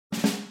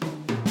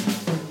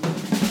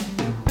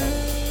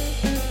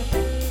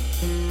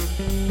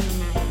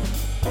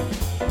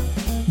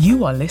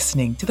You are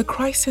listening to The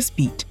Crisis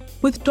Beat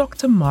with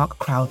Dr. Mark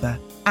Crowther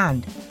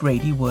and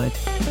Brady Wood.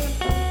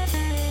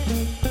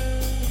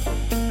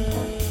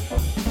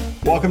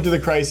 Welcome to The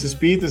Crisis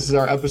Beat. This is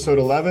our episode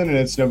 11, and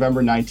it's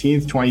November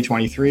 19th,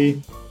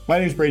 2023. My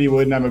name is Brady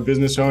Wood, and I'm a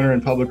business owner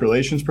and public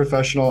relations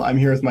professional. I'm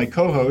here with my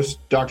co-host,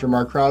 Dr.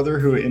 Mark Crowther,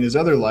 who in his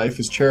other life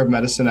is chair of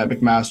medicine at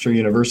McMaster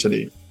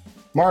University.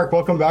 Mark,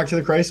 welcome back to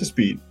The Crisis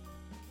Beat.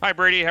 Hi,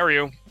 Brady. How are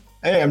you?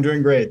 Hey, I'm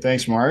doing great.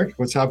 Thanks, Mark.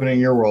 What's happening in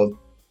your world?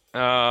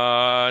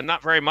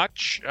 Not very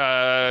much.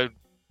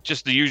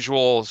 Just the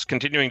usual,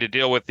 continuing to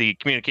deal with the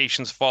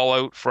communications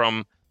fallout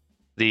from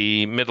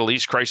the Middle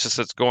East crisis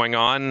that's going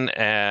on.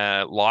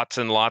 Lots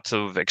and lots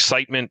of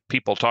excitement,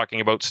 people talking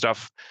about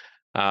stuff,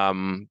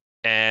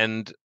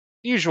 and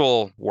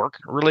usual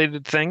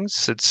work-related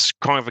things. It's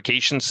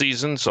convocation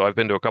season, so I've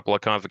been to a couple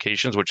of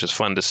convocations, which is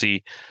fun to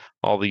see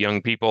all the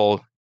young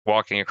people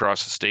walking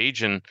across the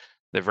stage and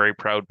the very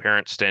proud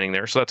parents standing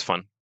there. So that's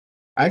fun.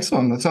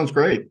 Excellent. That sounds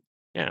great.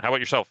 Yeah. How about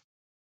yourself?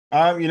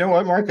 You know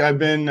what, Mark? I've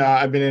been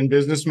in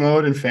business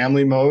mode and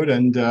family mode,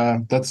 and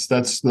that's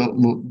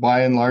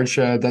by and large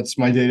that's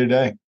my day to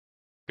day.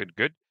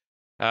 Good.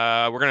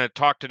 We're going to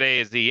talk today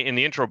in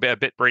the intro a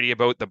bit, Brady,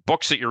 about the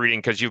books that you're reading,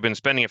 because you've been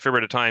spending a fair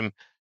bit of time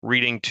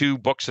reading two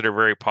books that are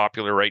very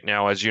popular right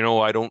now. As you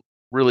know, I don't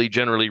really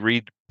generally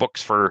read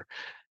books for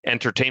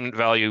entertainment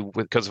value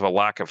because of a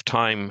lack of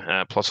time,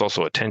 plus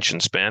also attention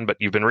span. But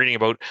you've been reading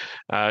about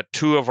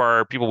two of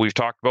our people we've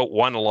talked about,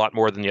 one a lot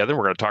more than the other.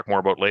 We're going to talk more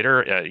about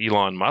later,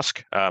 Elon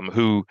Musk,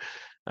 who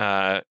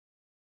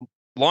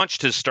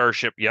launched his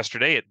Starship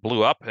yesterday. It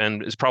blew up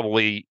and is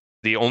probably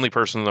the only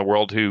person in the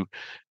world who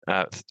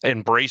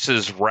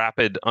embraces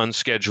rapid,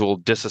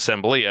 unscheduled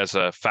disassembly as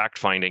a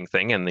fact-finding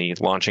thing and the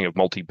launching of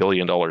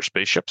multi-billion-dollar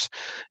spaceships.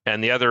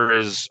 And the other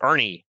is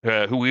Arnie,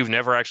 who we've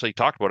never actually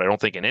talked about, I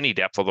don't think, in any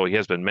depth, although he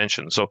has been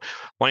mentioned. So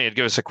why don't you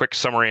give us a quick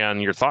summary on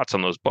your thoughts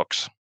on those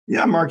books?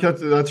 Yeah, Mark,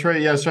 that's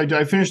right. Yeah, so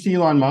I finished the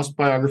Elon Musk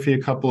biography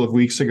a couple of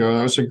weeks ago.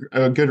 That was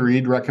a good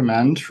read,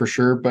 recommend for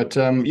sure. But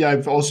yeah,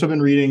 I've also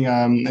been reading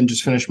and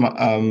just finished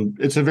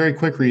it's a very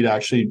quick read,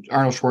 actually,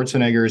 Arnold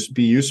Schwarzenegger's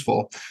Be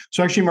Useful.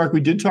 So actually, Mark, we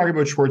did talk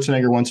about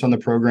Schwarzenegger once on the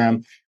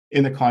program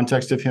in the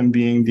context of him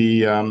being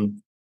the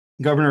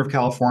governor of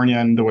California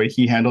and the way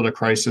he handled a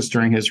crisis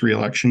during his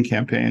re-election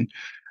campaign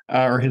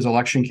or his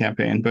election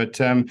campaign. But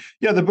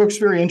yeah, the book's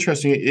very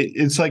interesting.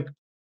 It's like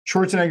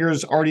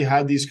Schwarzenegger's already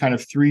had these kind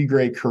of three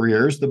great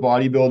careers: the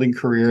bodybuilding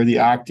career, the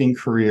acting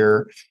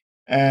career,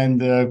 and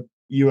the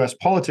U.S.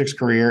 politics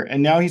career.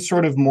 And now he's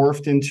sort of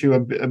morphed into a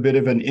bit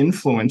of an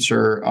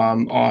influencer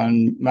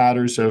on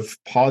matters of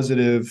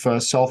positive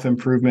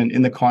self-improvement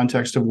in the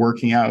context of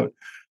working out.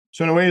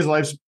 So in a way, his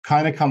life's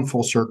kind of come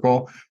full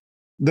circle.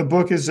 The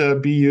book is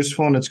Be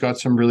Useful, and it's got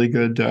some really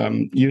good,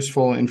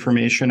 useful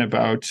information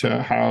about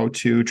how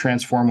to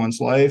transform one's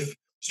life.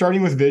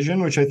 Starting with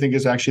vision, which I think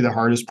is actually the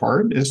hardest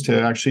part, is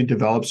to actually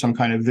develop some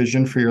kind of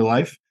vision for your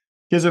life.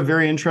 He has a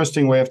very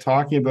interesting way of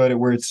talking about it,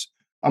 where it's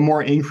a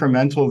more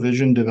incremental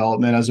vision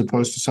development as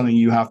opposed to something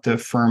you have to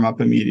firm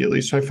up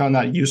immediately. So I found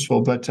that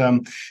useful. But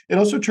it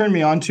also turned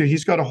me on to,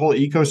 he's got a whole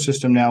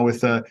ecosystem now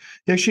with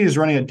he actually is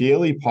running a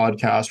daily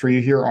podcast where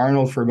you hear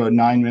Arnold for about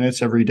 9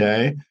 minutes every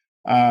day,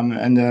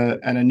 and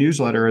a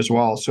newsletter as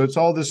well. So it's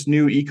all this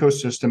new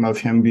ecosystem of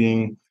him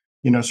being,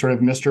 sort of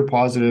Mr.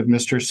 Positive,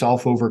 Mr.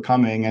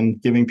 Self-Overcoming, and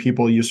giving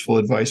people useful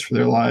advice for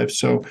their lives.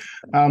 So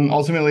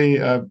ultimately,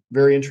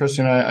 very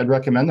interesting. I'd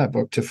recommend that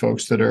book to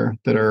folks that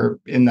are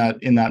in that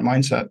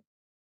mindset.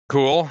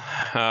 Cool.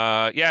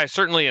 Yeah,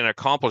 certainly an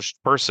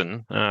accomplished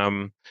person.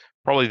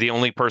 Probably the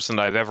only person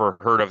I've ever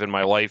heard of in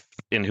my life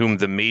in whom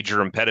the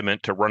major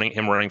impediment to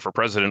running for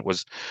president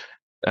was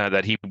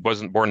that he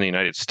wasn't born in the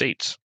United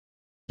States.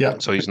 Yeah,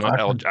 so he's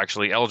not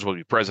actually eligible to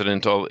be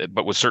president,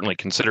 but was certainly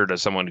considered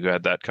as someone who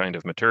had that kind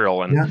of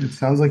material. And yeah, it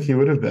sounds like he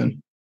would have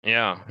been.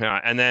 Yeah.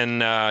 And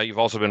then you've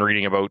also been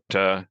reading about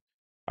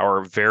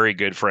our very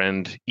good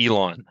friend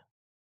Elon.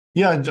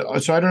 Yeah.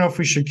 So I don't know if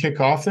we should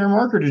kick off there,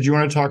 Mark, or did you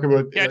want to talk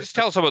about? Yeah, just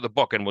tell us about the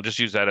book, and we'll just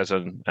use that as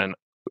an what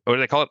do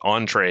they call it?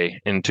 Entree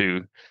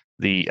into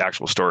the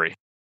actual story.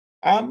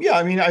 Yeah,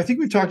 I mean, I think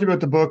we've talked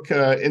about the book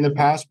in the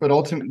past, but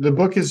ultimately the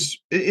book is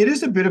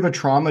a bit of a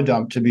trauma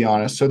dump, to be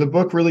honest. So the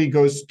book really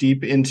goes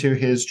deep into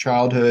his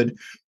childhood.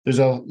 There's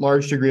a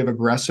large degree of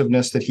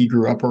aggressiveness that he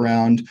grew up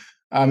around.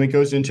 It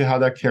goes into how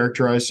that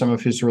characterized some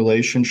of his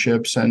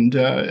relationships and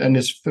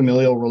his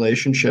familial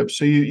relationships.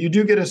 So you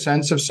do get a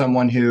sense of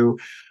someone who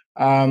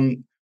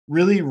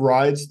really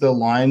rides the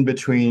line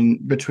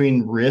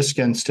between risk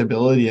and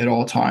stability at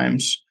all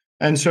times.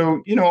 And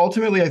so,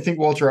 ultimately, I think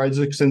Walter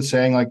Isaacson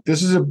saying, like,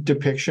 this is a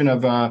depiction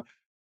of a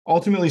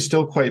ultimately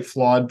still quite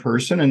flawed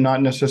person and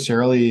not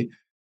necessarily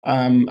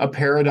a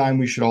paradigm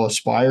we should all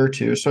aspire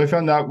to. So I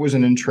found that was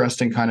an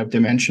interesting kind of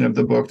dimension of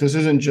the book. This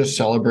isn't just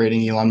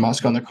celebrating Elon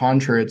Musk. On the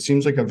contrary, it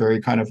seems like a very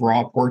kind of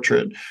raw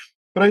portrait.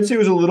 But I'd say it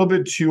was a little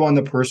bit too on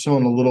the personal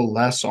and a little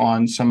less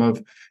on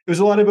it was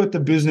a lot about the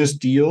business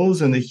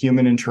deals and the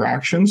human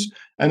interactions,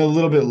 and a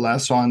little bit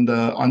less on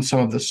some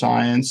of the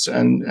science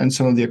and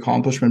some of the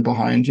accomplishment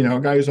behind, a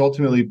guy who's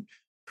ultimately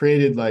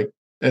created like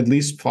at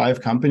least 5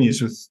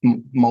 companies with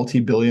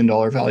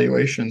multi-billion-dollar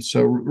valuations.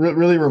 So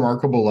really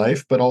remarkable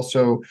life, but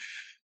also,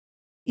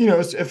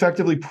 it's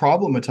effectively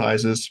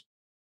problematizes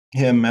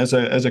him as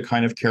a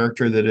kind of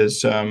character that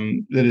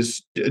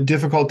is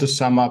difficult to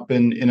sum up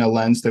in a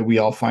lens that we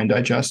all find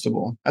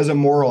digestible. As a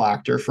moral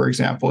actor, for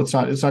example, it's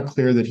not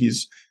clear that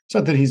it's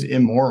not that he's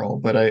immoral,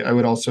 but I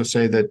would also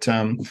say that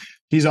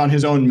he's on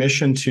his own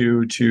mission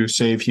to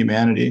save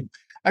humanity.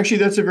 Actually,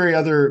 that's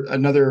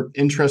another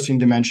interesting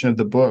dimension of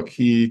the book.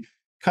 He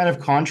kind of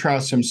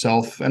contrasts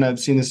himself, and I've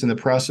seen this in the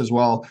press as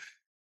well.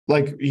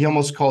 Like, he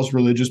almost calls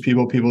religious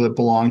people that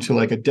belong to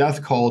like a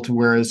death cult,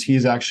 whereas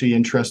he's actually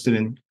interested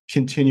in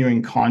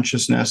continuing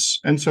consciousness.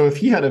 And so if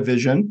he had a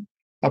vision,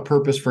 a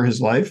purpose for his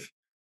life,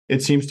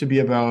 it seems to be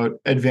about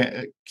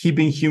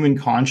keeping human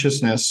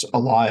consciousness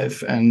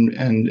alive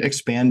and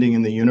expanding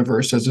in the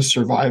universe as a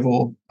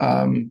survival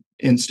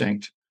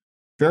instinct.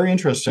 Very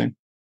interesting.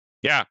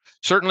 Yeah,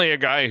 certainly a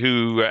guy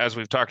who, as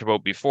we've talked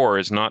about before,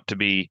 is not to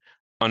be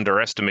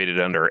underestimated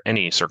under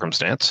any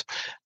circumstance.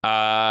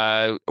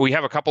 We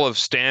have a couple of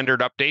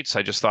standard updates.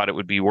 I just thought it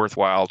would be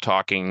worthwhile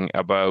talking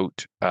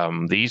about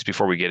these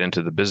before we get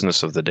into the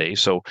business of the day.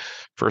 So,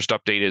 first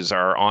update is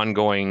our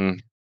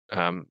ongoing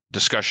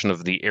discussion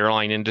of the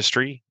airline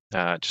industry.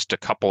 Just a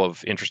couple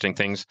of interesting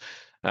things.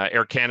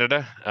 Air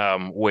Canada,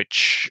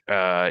 which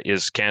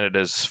is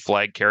Canada's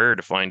flag carrier,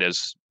 defined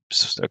as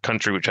a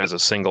country which has a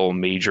single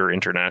major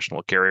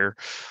international carrier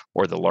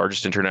or the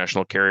largest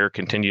international carrier,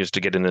 continues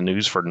to get in the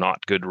news for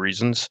not good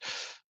reasons.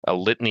 A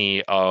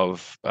litany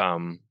of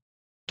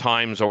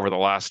times over the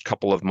last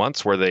couple of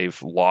months where they've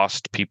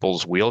lost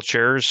people's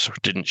wheelchairs,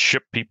 didn't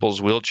ship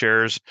people's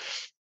wheelchairs,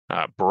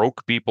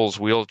 broke people's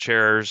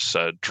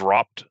wheelchairs,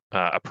 dropped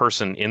a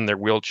person in their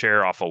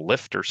wheelchair off a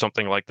lift or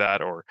something like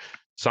that, or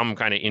some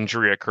kind of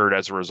injury occurred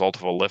as a result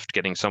of a lift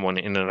getting someone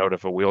in and out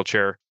of a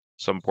wheelchair.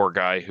 Some poor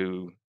guy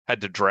who had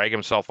to drag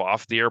himself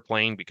off the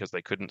airplane because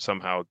they couldn't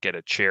somehow get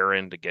a chair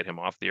in to get him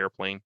off the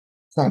airplane.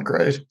 Not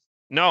great.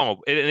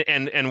 No,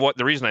 and what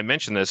the reason I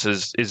mention this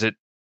is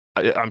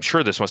I'm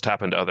sure this must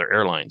happen to other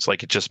airlines.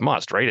 Like, it just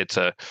must, right? It's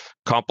a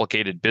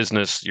complicated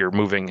business. You're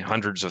moving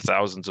hundreds of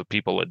thousands of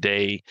people a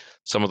day.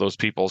 Some of those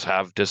people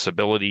have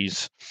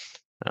disabilities.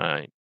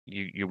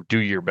 You do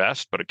your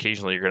best, but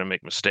occasionally you're going to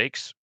make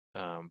mistakes.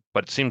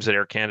 But it seems that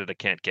Air Canada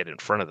can't get in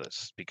front of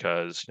this,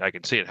 because I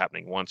can see it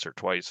happening once or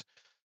twice.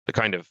 The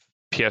kind of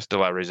pièce de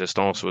la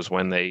résistance was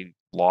when they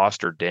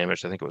lost or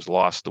damaged, I think it was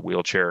lost, the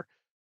wheelchair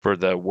for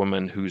the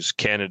woman who's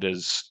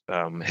Canada's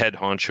head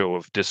honcho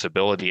of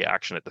disability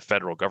action at the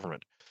federal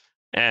government.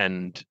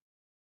 And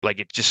like,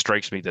 it just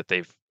strikes me that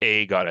they've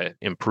A, got to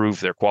improve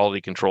their quality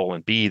control,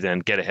 and B, then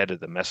get ahead of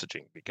the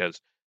messaging, because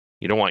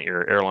you don't want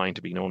your airline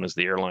to be known as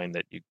the airline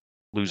that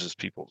loses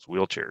people's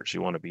wheelchairs.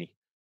 You want to be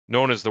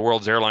known as the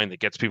world's airline that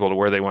gets people to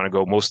where they want to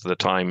go most of the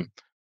time,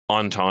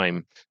 on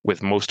time,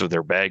 with most of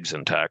their bags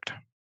intact.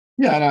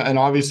 Yeah, and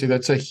obviously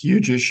that's a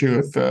huge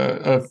issue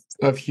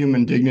of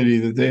human dignity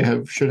that they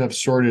should have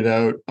sorted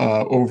out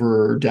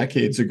over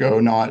decades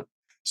ago, not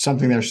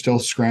something they're still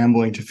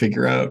scrambling to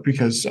figure out.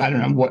 Because I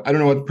don't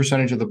know what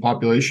percentage of the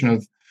population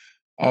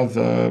of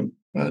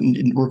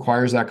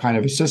requires that kind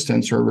of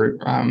assistance,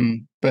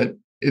 but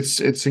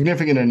it's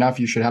significant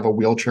enough. You should have a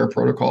wheelchair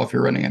protocol if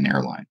you're running an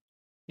airline.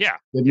 Yeah,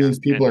 it means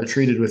people are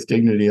treated with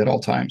dignity at all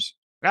times.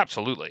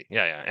 Absolutely,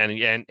 yeah,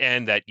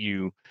 and that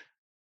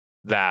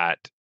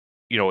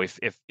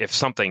if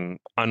something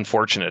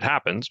unfortunate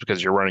happens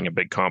because you're running a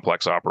big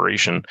complex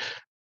operation,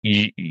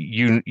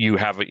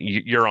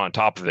 you're on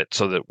top of it,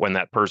 so that when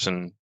that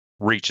person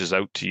reaches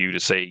out to you to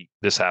say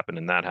this happened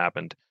and that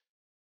happened,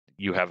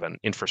 you have an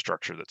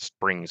infrastructure that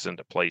springs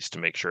into place to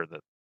make sure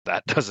that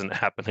that doesn't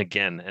happen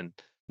again, and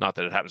not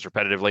that it happens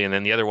repetitively. And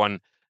then the other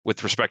one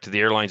with respect to the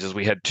airlines is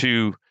we had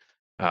two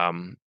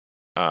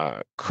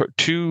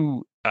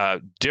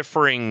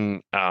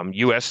differing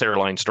U.S.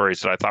 airline stories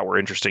that I thought were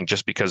interesting,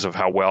 just because of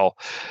how well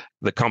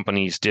the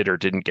companies did or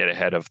didn't get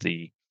ahead of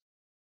the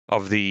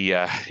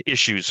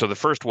issues. So the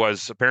first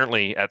was,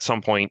 apparently at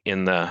some point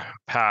in the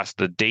past,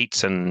 the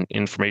dates and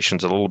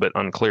information's a little bit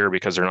unclear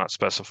because they're not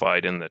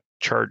specified in the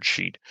charge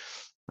sheet.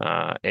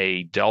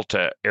 A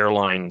Delta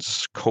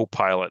Airlines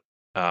co-pilot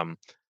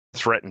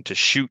threatened to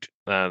shoot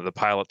the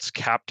pilot's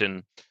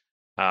captain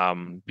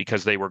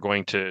because they were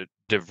going to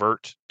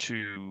divert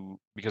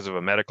because of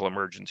a medical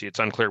emergency. It's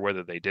unclear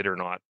whether they did or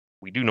not.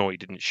 We do know he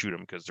didn't shoot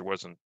him because there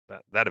wasn't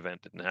that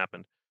event didn't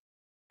happen.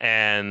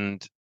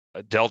 And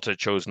Delta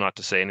chose not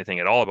to say anything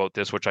at all about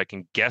this, which I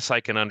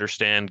can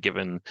understand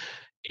given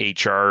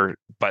HR,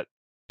 but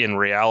in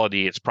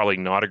reality, it's probably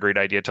not a great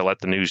idea to let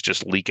the news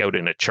just leak out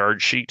in a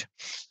charge sheet.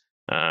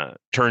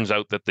 Turns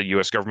out that the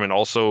U.S. government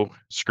also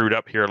screwed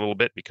up here a little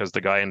bit, because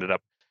the guy ended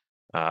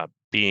up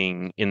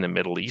being in the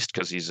Middle East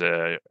because he's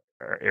a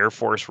Air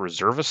Force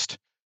reservist,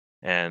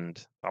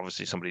 and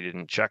obviously somebody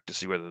didn't check to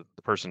see whether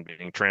the person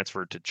being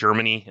transferred to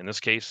Germany, in this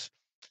case,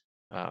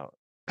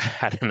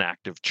 had an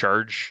active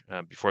charge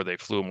before they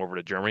flew him over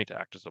to Germany to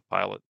act as a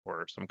pilot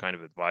or some kind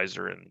of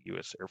advisor in the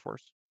U.S. Air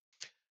Force.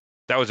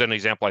 that was an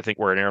example, I think,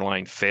 where an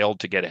airline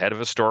failed to get ahead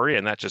of a story,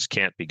 and that just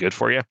can't be good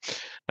for you.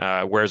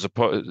 Whereas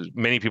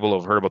many people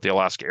have heard about the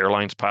Alaska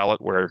Airlines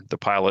pilot, where the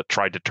pilot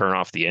tried to turn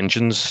off the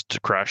engines to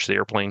crash the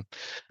airplane.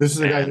 This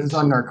is a guy who's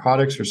on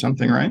narcotics or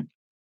something, right?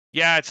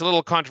 Yeah, it's a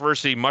little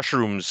controversy.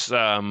 Mushrooms.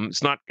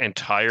 It's not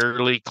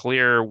entirely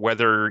clear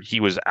whether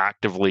he was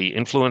actively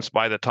influenced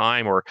by the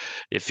time or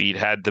if he'd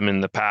had them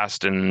in the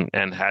past and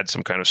had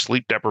some kind of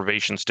sleep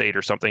deprivation state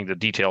or something. The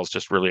details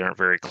just really aren't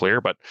very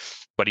clear. But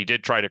he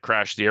did try to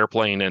crash the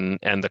airplane,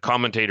 and the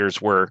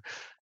commentators were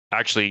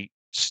actually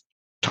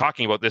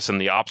talking about this in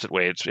the opposite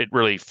way. It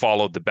really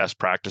followed the best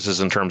practices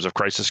in terms of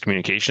crisis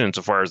communication,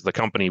 insofar as the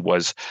company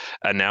was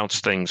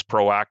announced things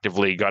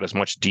proactively, got as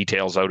much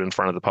details out in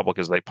front of the public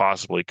as they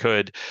possibly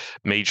could,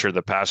 made sure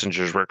the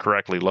passengers were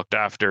correctly looked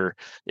after.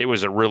 It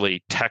was a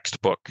really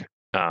textbook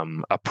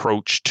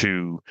approach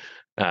to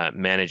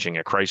managing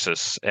a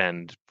crisis,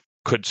 and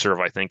could serve,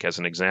 I think, as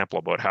an example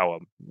about how a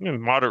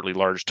moderately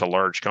large to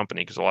large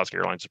company, because Alaska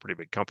Airlines is a pretty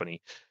big company,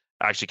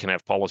 actually can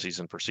have policies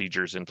and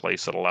procedures in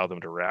place that allow them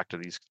to react to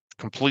these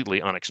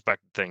completely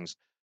unexpected things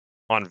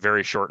on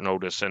very short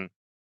notice and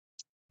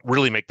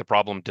really make the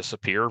problem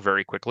disappear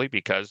very quickly,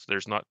 because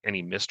there's not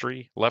any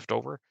mystery left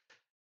over.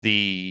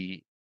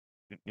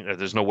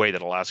 There's no way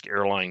that Alaska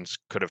Airlines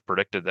could have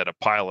predicted that a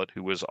pilot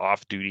who was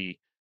off duty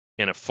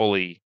in a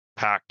fully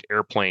packed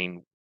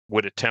airplane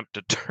would attempt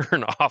to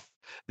turn off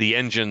the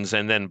engines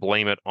and then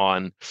blame it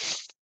on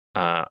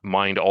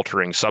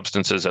mind-altering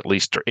substances, at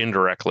least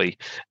indirectly,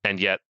 and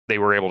yet they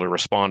were able to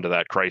respond to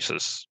that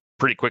crisis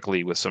pretty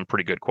quickly with some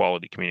pretty good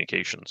quality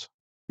communications.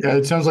 Yeah,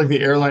 it sounds like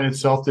the airline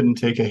itself didn't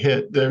take a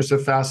hit. There's a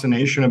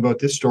fascination about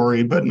this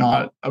story, but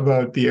not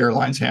about the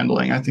airline's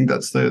handling. I think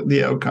that's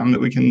the outcome that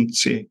we can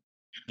see.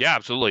 Yeah,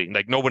 absolutely.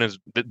 Like,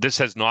 this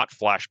has not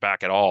flashed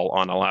back at all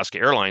on Alaska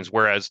Airlines,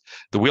 whereas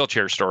the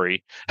wheelchair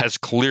story has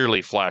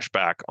clearly flashed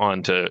back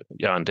onto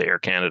Air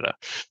Canada.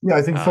 Yeah,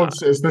 I think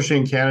folks, especially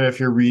in Canada, if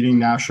you're reading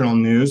national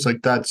news,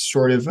 like that's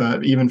sort of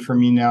even for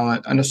me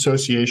now an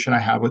association I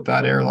have with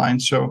that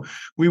airline. So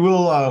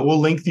we'll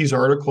link these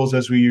articles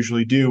as we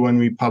usually do when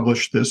we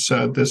publish this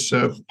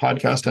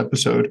podcast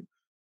episode.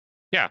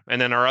 Yeah, and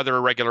then our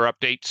other regular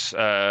updates,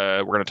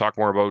 we're going to talk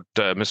more about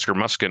Mr.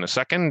 Musk in a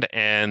second,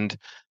 and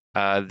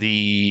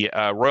the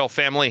royal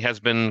family has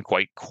been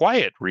quite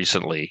quiet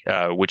recently,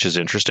 which is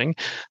interesting.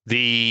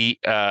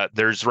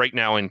 There's right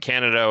now in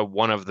Canada,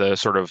 one of the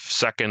sort of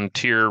second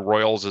tier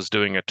royals is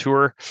doing a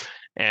tour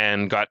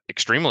and got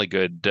extremely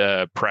good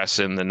press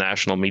in the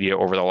national media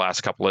over the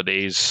last couple of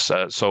days.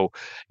 So,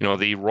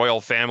 the royal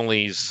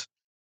family's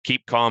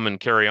keep calm and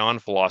carry on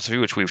philosophy,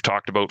 which we've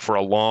talked about for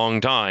a long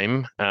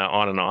time,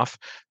 on and off,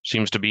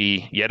 seems to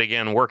be yet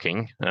again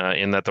working,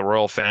 in that the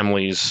royal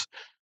family's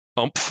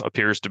umph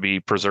appears to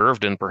be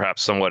preserved and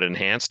perhaps somewhat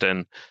enhanced,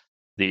 and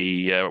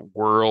the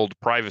World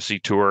Privacy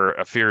Tour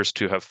appears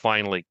to have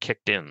finally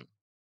kicked in.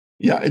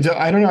 Yeah,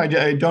 I don't know.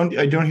 I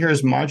don't hear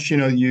as much.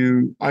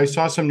 I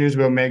saw some news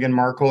about Meghan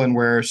Markle and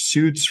where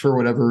Suits, for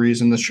whatever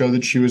reason, the show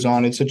that she was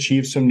on, it's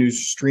achieved some new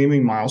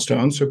streaming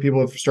milestones. So people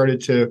have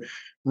started to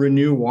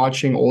renew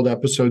watching old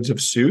episodes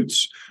of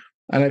Suits.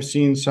 And I've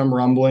seen some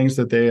rumblings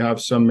that they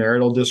have some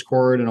marital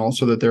discord, and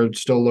also that they're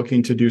still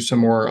looking to do some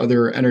more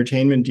other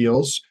entertainment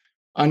deals.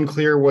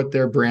 Unclear what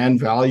their brand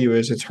value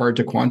is. It's hard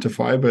to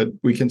quantify, but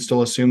we can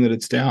still assume that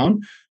it's down.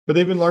 But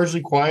they've been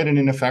largely quiet and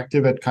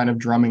ineffective at kind of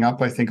drumming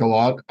up, I think, a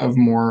lot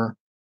more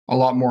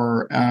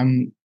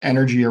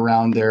energy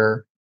around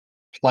their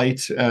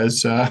plight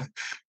as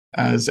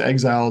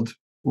exiled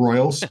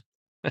royals.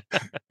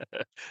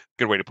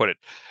 Good way to put it.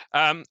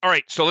 All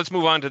right, so let's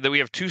move on to we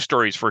have two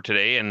stories for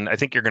today, and I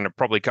think you're going to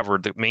probably cover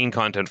the main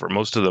content for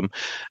most of them.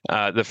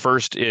 The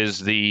first is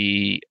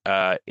the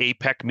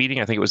APEC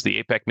meeting. I think it was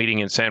the APEC meeting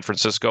in San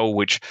Francisco,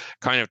 which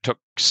kind of took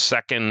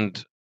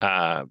second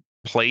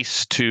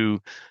place to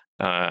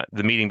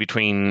the meeting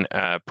between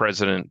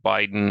President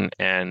Biden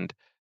and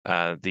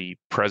the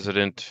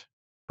president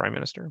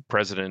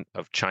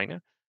of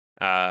China.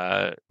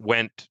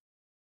 Went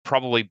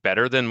probably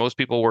better than most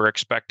people were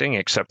expecting,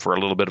 except for a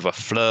little bit of a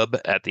flub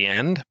at the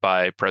end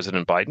by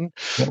President Biden.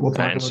 Yeah, we'll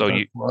talk and about so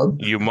that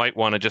you might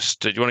want to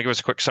do you want to give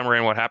us a quick summary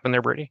on what happened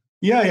there, Brady?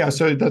 Yeah.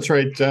 So that's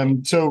right.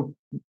 So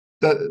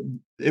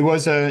it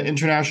was an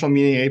international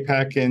meeting,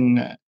 APEC, and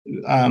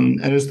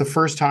it was the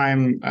first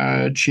time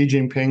Xi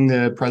Jinping,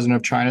 the president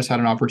of China, has had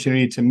an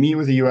opportunity to meet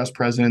with the U.S.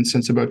 president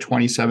since about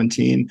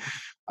 2017.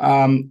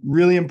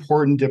 Really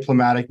important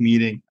diplomatic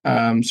meeting.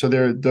 So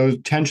those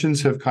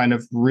tensions have kind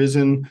of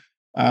risen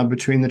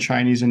between the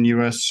Chinese and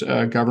U.S.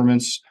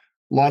 governments.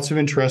 Lots of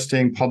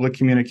interesting public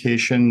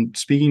communication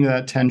speaking to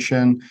that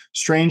tension.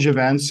 Strange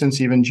events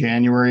since even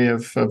January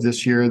of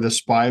this year, the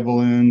spy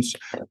balloons,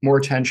 more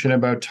tension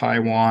about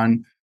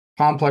Taiwan,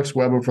 complex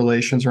web of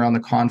relations around the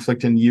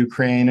conflict in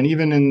Ukraine, and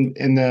even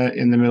in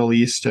the Middle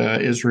East,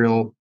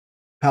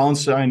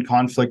 Israel-Palestine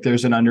conflict.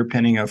 There's an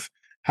underpinning of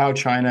how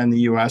China and the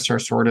U.S. are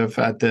sort of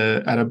at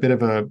a bit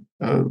of a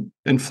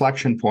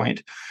inflection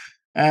point.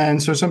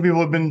 And so some people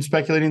have been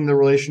speculating the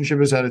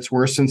relationship is at its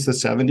worst since the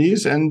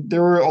 70s. And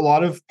there were a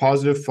lot of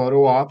positive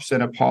photo ops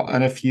and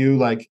a few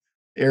like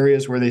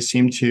areas where they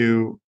seemed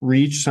to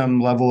reach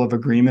some level of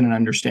agreement and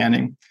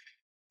understanding.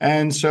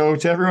 And so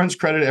to everyone's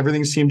credit,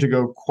 everything seemed to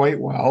go quite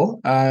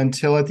well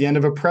until at the end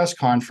of a press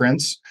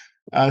conference,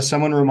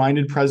 someone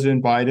reminded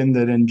President Biden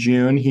that in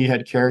June he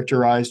had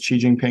characterized Xi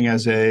Jinping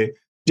as a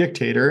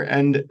dictator.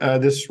 And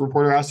this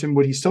reporter asked him,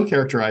 would he still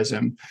characterize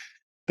him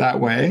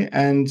that way?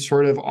 And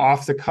sort of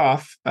off the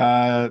cuff,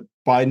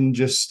 Biden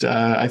just,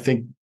 I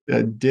think,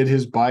 did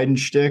his Biden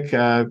shtick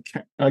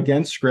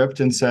against script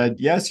and said,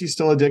 yes, he's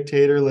still a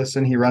dictator.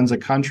 Listen, he runs a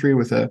country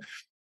with a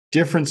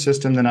different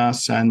system than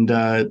us. And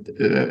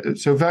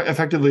so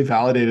effectively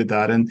validated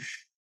that. And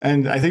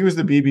I think it was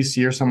the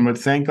BBC or someone,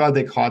 but thank God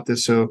they caught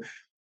this. So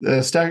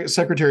the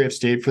Secretary of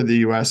State for the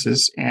US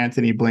is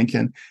Anthony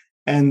Blinken.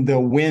 And the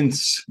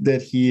wince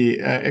that he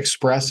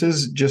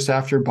expresses just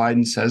after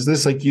Biden says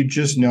this, like you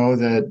just know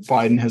that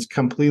Biden has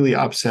completely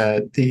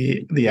upset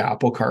the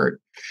apple cart.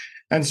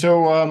 And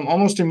so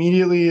almost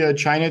immediately,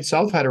 China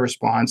itself had a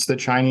response. The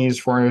Chinese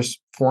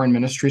foreign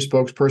ministry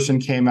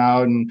spokesperson came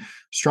out and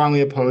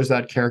strongly opposed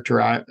that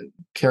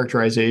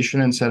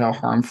characterization and said how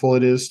harmful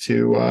it is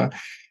to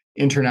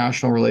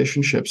international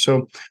relationships.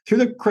 So through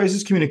the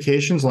crisis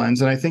communications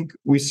lens, and I think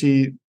we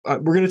see,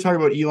 we're going to talk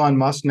about Elon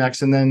Musk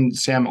next, and then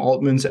Sam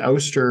Altman's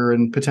ouster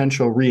and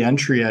potential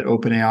re-entry at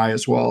OpenAI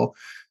as well.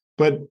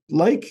 But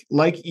like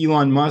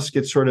Elon Musk,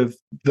 it's sort of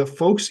the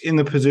folks in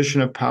the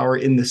position of power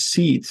in the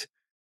seat,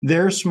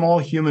 their small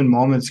human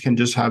moments can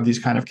just have these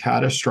kind of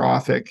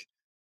catastrophic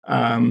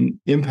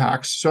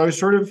impacts. So I was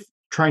sort of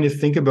trying to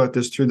think about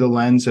this through the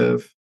lens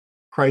of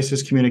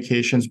crisis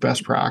communications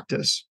best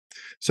practice.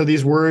 So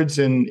these words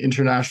in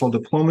international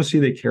diplomacy,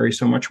 they carry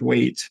so much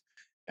weight.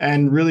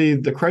 And really,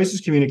 the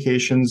crisis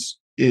communications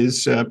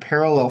is a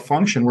parallel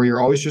function where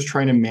you're always just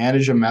trying to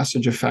manage a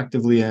message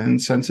effectively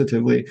and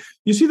sensitively.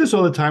 You see this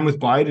all the time with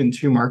Biden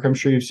too, Mark. I'm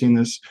sure you've seen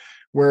this,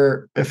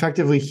 where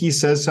effectively he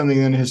says something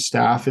and his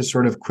staff is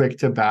sort of quick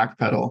to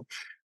backpedal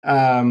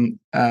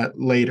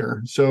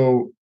later.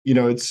 So, you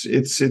know,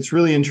 it's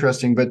really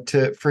interesting. But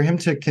for him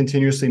to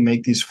continuously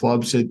make these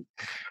flubs, it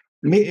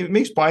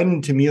makes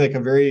Biden to me like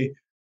a very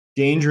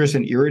dangerous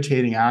and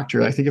irritating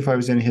actor. I think if I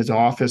was in his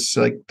office,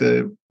 like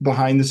the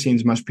behind the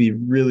scenes must be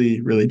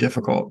really, really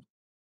difficult.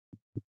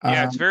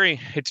 Yeah, it's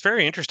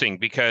very interesting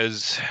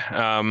because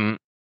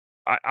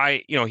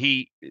I you know,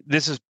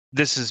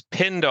 this is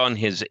pinned on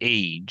his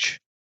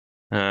age,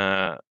 but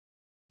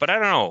I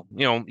don't know.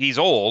 You know, he's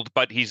old,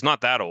 but he's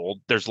not that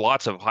old. There's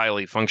lots of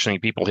highly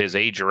functioning people his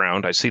age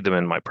around. I see them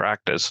in my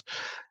practice.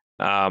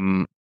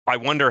 I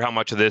wonder how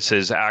much of this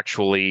is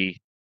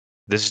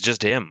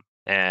just him.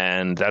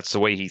 And that's the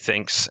way he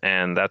thinks,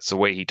 and that's the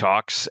way he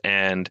talks.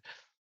 And,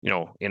 you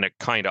know, in a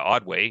kind of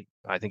odd way,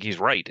 I think he's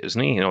right,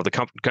 isn't he? You know,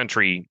 the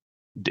country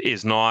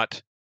is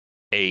not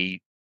a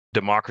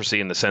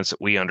democracy in the sense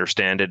that we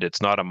understand it. It's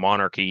not a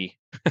monarchy.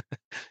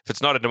 If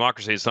it's not a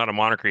democracy, it's not a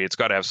monarchy. It's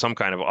got to have some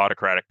kind of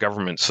autocratic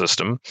government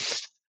system.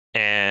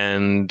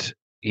 And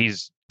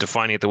he's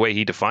defining it the way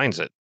he defines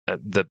it.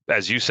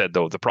 As you said,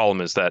 though, the problem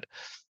is that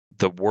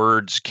the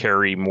words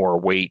carry more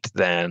weight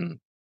than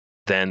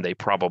they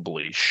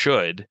probably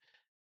should,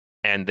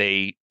 and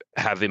they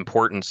have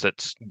importance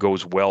that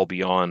goes well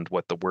beyond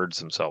what the words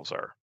themselves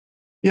are.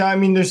 Yeah, I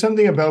mean, there's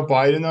something about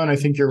Biden, though, and I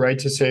think you're right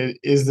to say,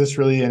 is this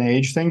really an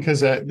age thing?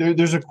 Because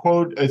there's a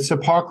quote, it's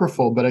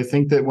apocryphal, but I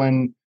think that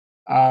when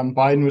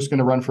Biden was going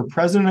to run for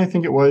president, I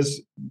think it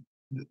was,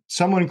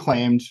 someone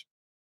claimed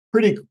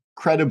pretty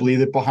credibly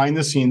that behind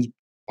the scenes,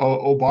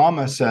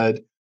 Obama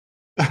said,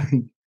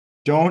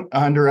 don't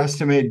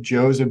underestimate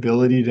Joe's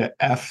ability to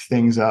F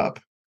things up.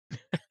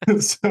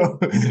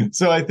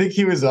 So I think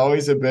he was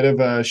always a bit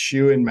of a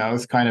shoe in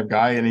mouth kind of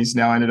guy, and he's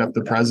now ended up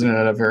the president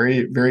at a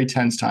very, very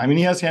tense time. And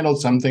he has handled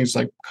some things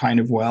like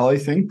kind of well, I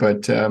think,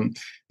 but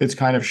it's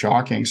kind of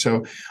shocking.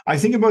 So I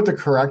think about the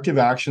corrective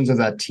actions of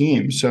that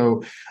team.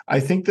 So I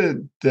think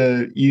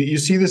that you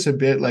see this a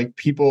bit, like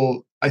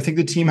people, I think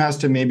the team has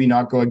to maybe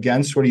not go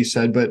against what he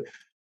said, but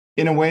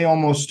in a way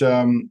almost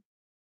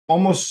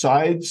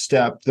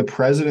sidestep the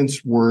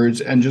president's words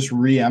and just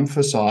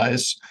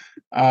re-emphasize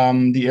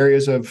the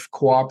areas of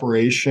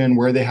cooperation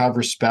where they have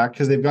respect,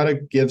 because they've got to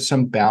give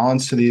some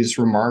balance to these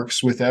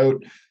remarks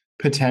without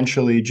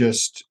potentially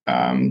just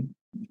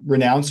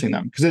renouncing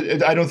them.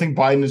 Because I don't think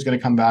Biden is going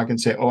to come back and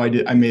say, oh,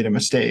 I made a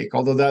mistake,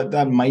 although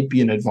that might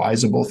be an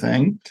advisable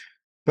thing.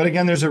 But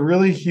again, there's a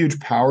really huge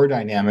power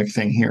dynamic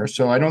thing here.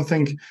 So I don't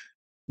think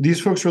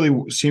these folks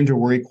really seem to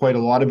worry quite a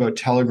lot about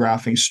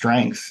telegraphing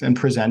strength and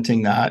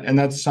presenting that. And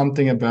that's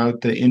something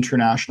about the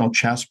international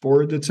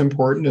chessboard that's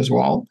important as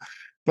well.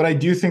 But I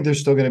do think there's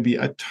still going to be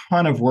a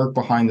ton of work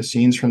behind the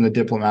scenes from the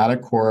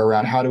diplomatic corps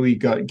around how do we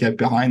get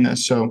behind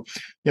this. So,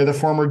 yeah, the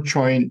former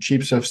Joint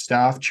Chiefs of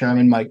Staff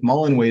Chairman Mike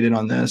Mullen weighed in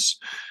on this.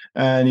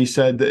 And he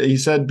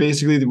said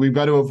basically that we've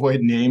got to avoid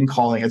name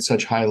calling at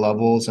such high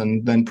levels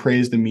and then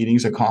praise the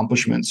meeting's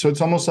accomplishments. So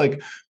it's almost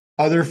like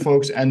other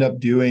folks end up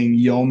doing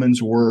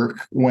yeoman's work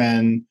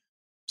when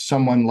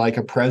someone like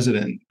a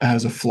president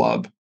as a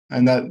flub.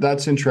 And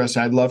that's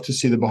interesting. I'd love to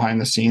see the behind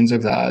the scenes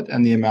of that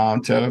and the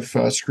amount of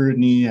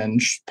scrutiny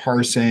and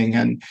parsing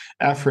and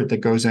effort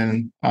that goes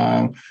in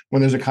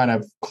when there's a kind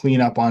of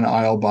cleanup on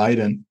aisle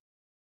Biden.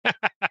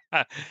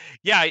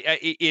 Yeah,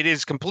 it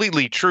is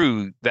completely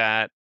true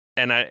that,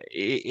 and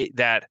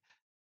that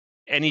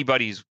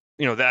anybody's,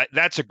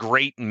 that's a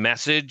great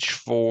message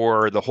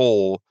for the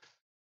whole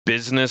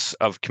business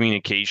of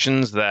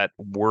communications, that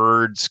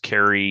words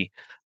carry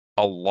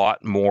a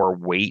lot more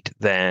weight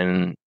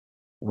than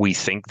we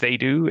think they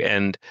do.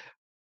 And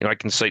I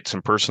can cite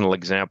some personal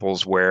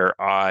examples where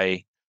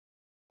I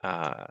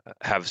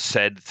have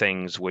said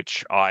things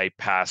which I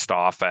passed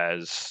off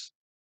as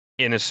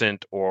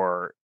innocent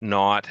or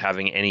not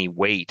having any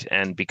weight,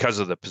 and because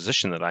of the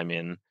position that I'm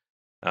in,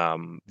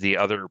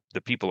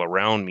 the people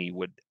around me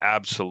would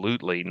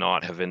absolutely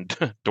not have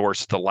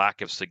endorsed the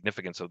lack of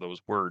significance of those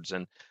words.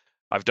 And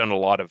I've done a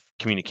lot of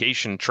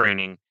communication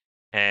training,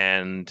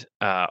 and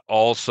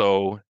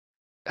also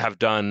have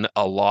done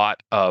a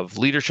lot of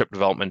leadership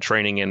development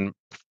training, and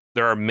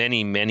there are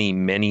many, many,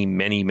 many,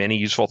 many, many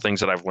useful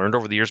things that I've learned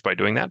over the years by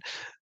doing that.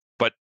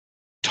 But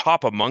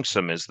top amongst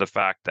them is the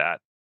fact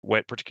that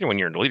particularly when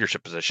you're in a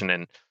leadership position,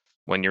 and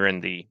when you're in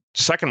the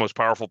second most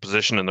powerful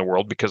position in the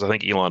world, because I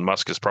think Elon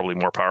Musk is probably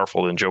more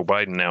powerful than Joe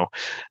Biden now,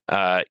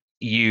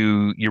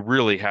 you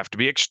really have to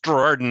be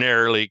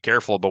extraordinarily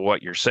careful about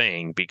what you're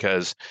saying,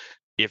 because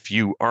if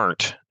you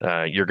aren't,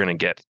 you're going to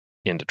get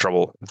into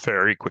trouble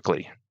very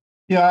quickly.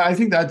 Yeah, I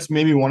think that's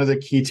maybe one of the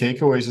key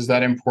takeaways, is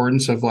that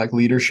importance of like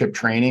leadership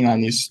training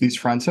on these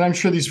fronts. And I'm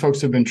sure these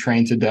folks have been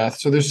trained to death.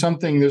 So there's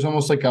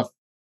almost like a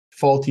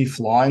faulty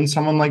flaw in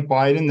someone like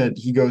Biden, that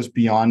he goes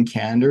beyond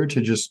candor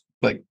to just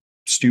like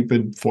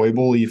stupid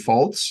foible-y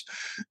faults.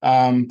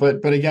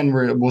 But again,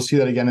 we'll see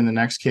that again in the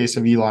next case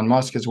of Elon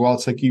Musk as well.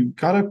 It's like you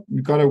gotta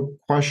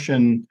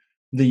question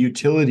the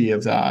utility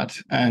of that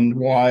and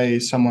why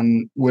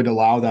someone would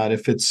allow that.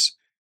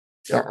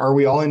 Are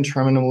we all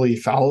interminably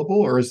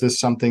fallible, or is this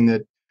something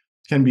that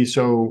can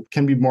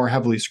be more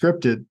heavily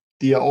scripted?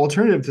 The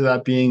alternative to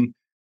that being,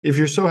 if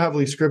you're so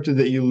heavily scripted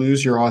that you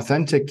lose your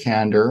authentic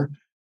candor,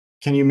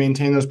 can you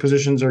maintain those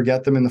positions or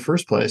get them in the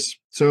first place?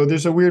 So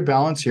there's a weird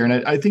balance here.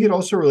 And I think it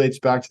also relates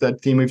back to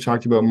that theme we've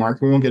talked about,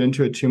 Mark. We won't get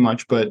into it too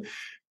much, but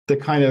the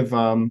kind of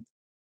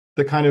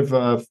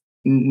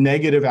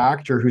negative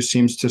actor who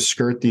seems to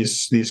skirt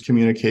these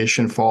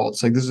communication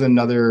faults. Like, this is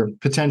another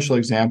potential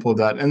example of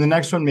that. And the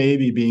next one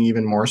maybe being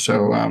even more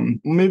so.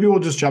 Maybe we'll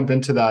just jump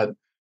into that.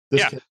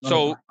 Yeah,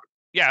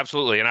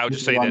 absolutely. And I would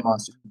just say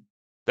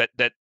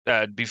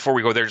that before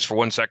we go there, just for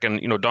 1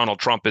 second, Donald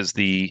Trump is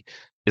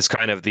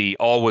kind of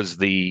always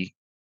the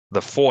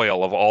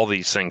foil of all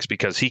these things,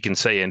 because he can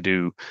say and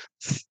do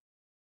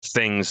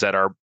things that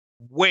are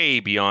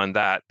way beyond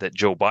that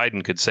Joe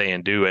Biden could say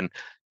and do, and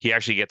he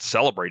actually gets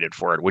celebrated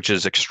for it, which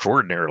is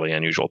extraordinarily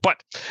unusual.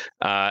 But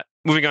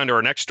moving on to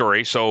our next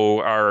story.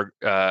 So our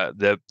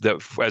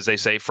as they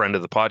say, friend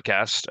of the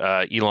podcast,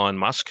 Elon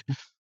Musk,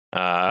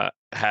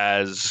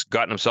 has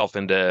gotten himself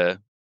into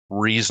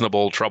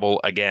reasonable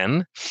trouble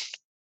again.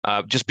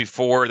 Just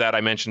before that,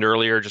 I mentioned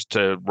earlier, just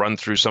to run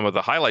through some of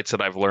the highlights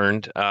that I've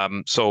learned.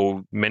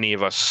 So many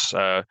of us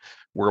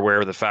were aware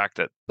of the fact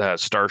that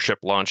Starship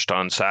launched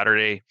on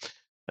Saturday,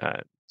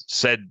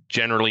 said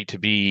generally to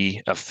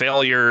be a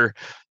failure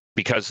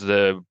because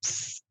the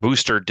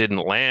booster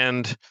didn't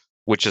land,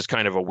 which is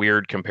kind of a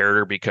weird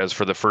comparator, because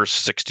for the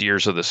first 60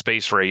 years of the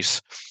space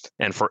race,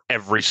 and for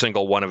every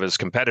single one of his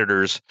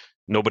competitors,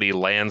 nobody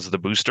lands the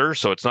booster.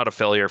 So it's not a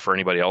failure for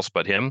anybody else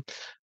but him.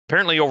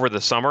 Apparently over the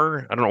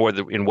summer, I don't know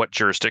in what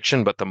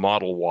jurisdiction, but the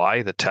Model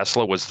Y, the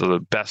Tesla, was the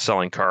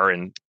best-selling car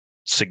in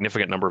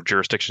significant number of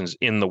jurisdictions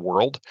in the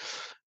world,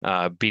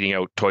 beating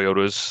out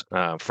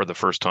Toyotas for the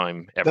first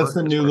time ever. That's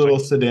the new little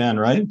sedan,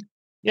 right?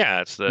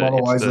 Yeah, it's the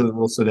Model Y is the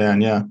little sedan.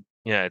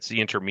 Yeah, it's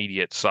the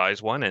intermediate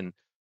size one, and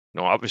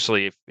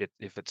obviously,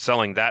 if it's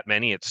selling that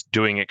many, it's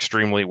doing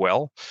extremely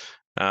well.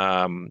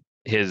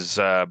 His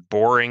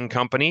Boring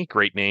company,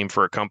 great name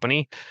for a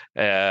company,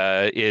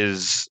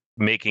 is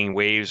making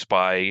waves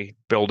by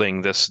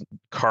building this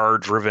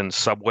car-driven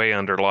subway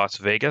under Las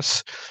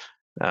Vegas.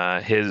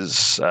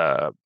 His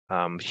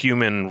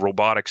human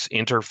robotics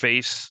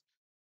interface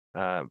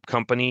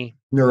company,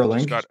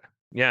 Neuralink.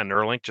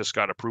 Neuralink just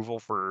got approval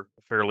for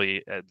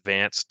fairly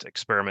advanced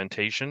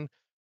experimentation.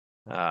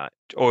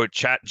 Or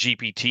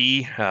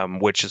ChatGPT,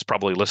 which is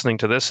probably listening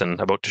to this and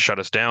about to shut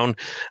us down,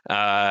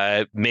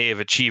 may have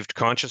achieved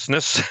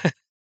consciousness.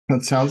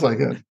 That sounds like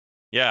it.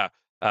 Yeah.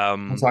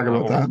 We'll talk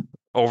about that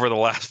over the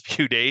last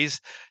few days.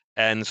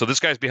 And so this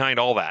guy's behind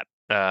all that.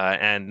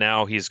 And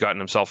now he's gotten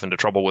himself into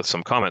trouble with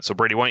some comments. So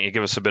Brady, why don't you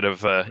give us a bit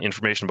of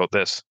information about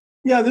this?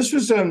 Yeah, this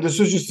was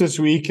just this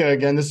week.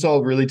 Again, this is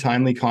all really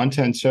timely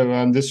content.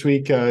 So this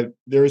week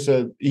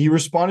he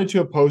responded to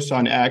a post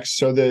on X.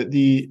 So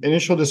the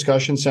initial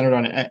discussion centered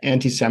on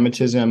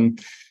anti-Semitism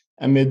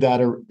amid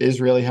that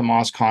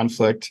Israeli-Hamas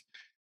conflict.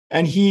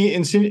 And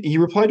he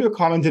replied to a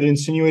comment that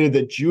insinuated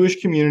that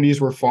Jewish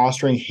communities were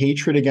fostering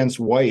hatred against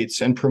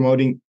whites and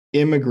promoting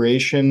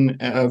immigration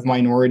of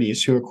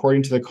minorities who,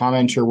 according to the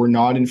commenter, were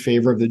not in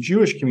favor of the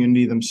Jewish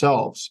community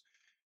themselves.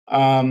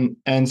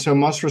 And so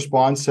Musk's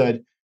response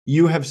said,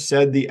 "You have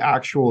said the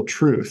actual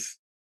truth."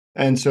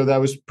 And so that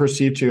was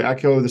perceived to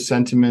echo the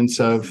sentiments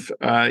of,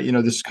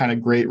 this kind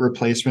of great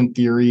replacement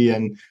theory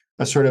and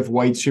a sort of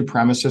white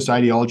supremacist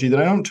ideology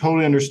that I don't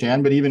totally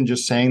understand. But even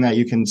just saying that,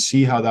 you can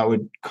see how that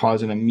would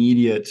cause an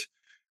immediate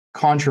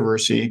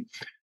controversy.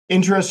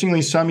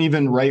 Interestingly, some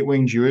even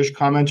right-wing Jewish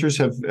commenters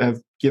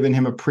have given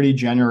him a pretty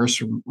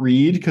generous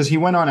read, because he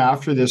went on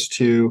after this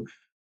to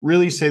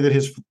really say that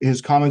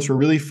his comments were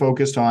really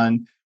focused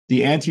on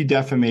the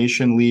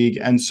Anti-Defamation League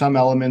and some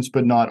elements,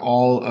 but not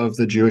all, of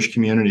the Jewish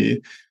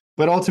community.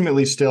 But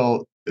ultimately,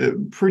 still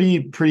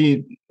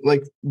pretty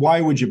like,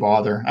 why would you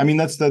bother? I mean,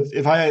 that's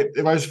if I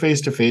was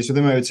face to face with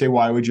him, I would say,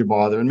 why would you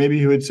bother? And maybe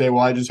he would say,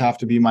 well, I just have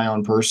to be my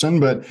own person.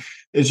 But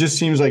it just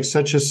seems like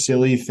such a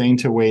silly thing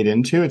to wade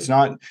into. It's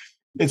not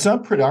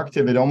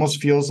productive. It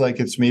almost feels like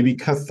it's maybe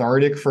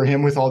cathartic for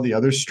him with all the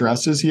other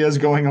stresses he has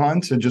going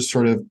on to just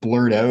sort of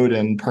blurt out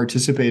and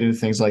participate in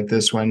things like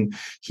this when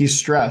he's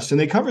stressed. And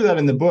they cover that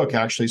in the book,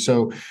 actually.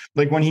 So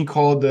like when he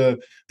called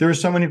there was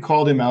someone who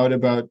called him out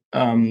about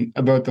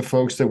the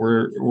folks that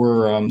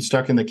were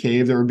stuck in the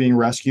cave that were being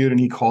rescued. And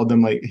he called a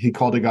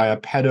guy a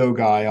pedo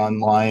guy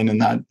online,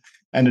 and that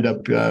ended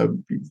up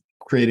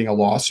creating a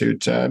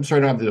lawsuit. I'm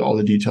sorry, I don't have all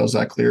the details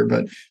that clear,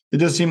 but it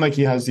does seem like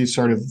he has these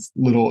sort of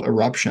little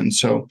eruptions.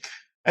 So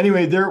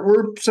anyway, there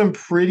were some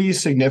pretty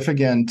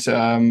significant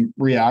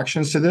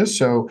reactions to this.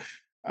 So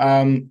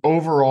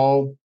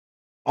overall,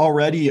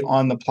 already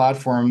on the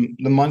platform,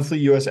 the monthly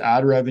US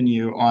ad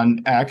revenue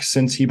on X,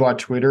 since he bought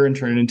Twitter and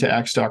turned it into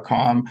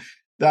X.com,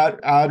 that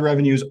ad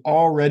revenue is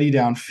already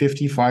down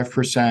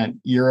 55%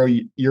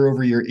 year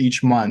over year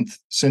each month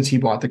since he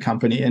bought the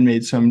company and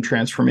made some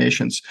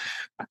transformations.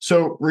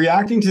 So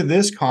reacting to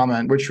this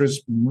comment, which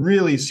was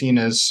really seen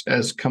as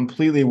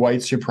completely white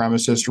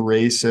supremacist,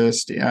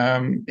 racist,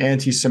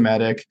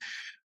 anti-Semitic,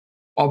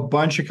 a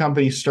bunch of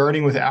companies,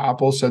 starting with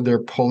Apple, said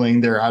they're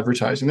pulling their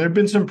advertising. There have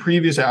been some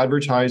previous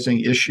advertising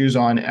issues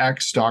on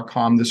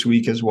X.com this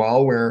week as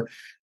well, where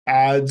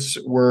ads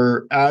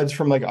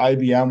from like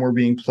IBM were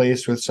being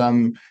placed with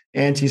some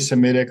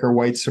anti-Semitic or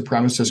white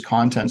supremacist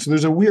content. So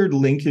there's a weird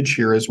linkage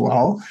here as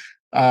well.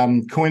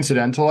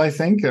 Coincidental, I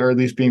think, or at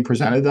least being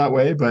presented that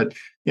way. But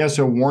yeah,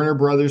 so Warner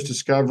Brothers,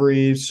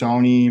 Discovery,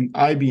 Sony,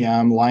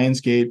 IBM,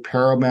 Lionsgate,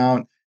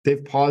 Paramount,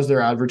 they've paused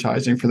their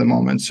advertising for the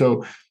moment.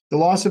 So the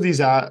loss of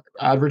these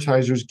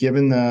advertisers,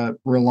 given the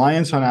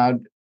reliance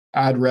on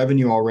ad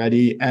revenue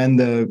already, and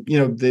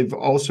they've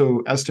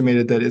also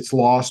estimated that it's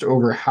lost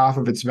over half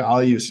of its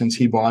value since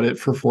he bought it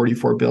for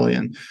 $44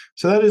 billion.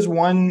 So that is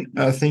one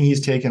thing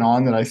he's taken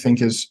on that I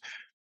think is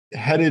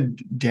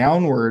headed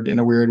downward in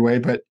a weird way,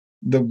 but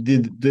the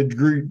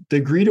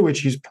degree to which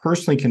he's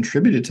personally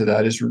contributed to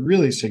that is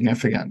really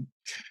significant.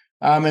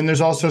 And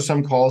there's also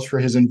some calls for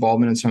his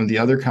involvement in some of the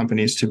other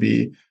companies to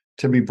be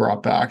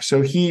brought back.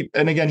 So he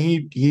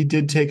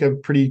did take a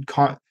pretty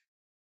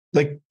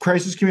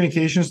crisis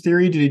communications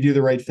theory. Did he do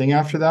the right thing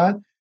after that?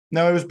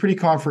 No, it was pretty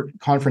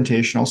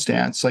confrontational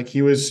stance. Like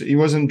he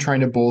wasn't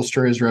trying to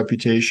bolster his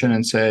reputation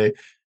and say,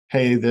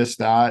 hey, this,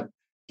 that.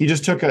 He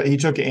just took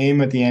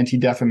aim at the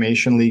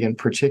Anti-Defamation League in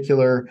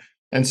particular,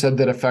 and said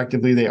that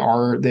effectively they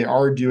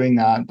are doing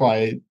that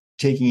by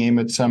taking aim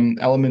at some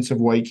elements of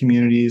white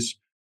communities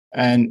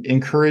and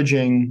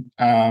encouraging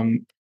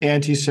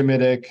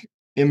anti-Semitic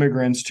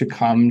immigrants to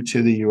come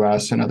to the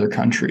US and other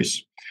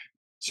countries.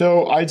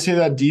 So I'd say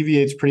that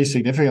deviates pretty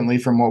significantly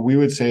from what we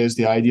would say is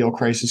the ideal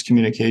crisis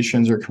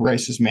communications or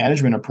crisis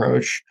management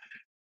approach,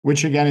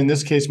 which again, in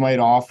this case, might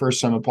offer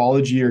some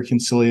apology or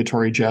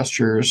conciliatory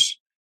gestures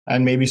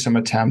and maybe some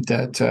attempt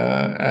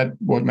at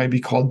what might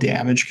be called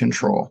damage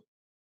control.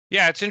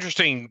 Yeah, it's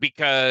interesting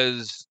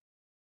because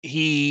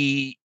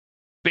he,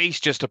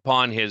 based just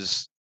upon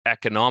his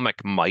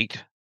economic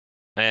might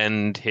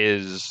and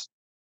his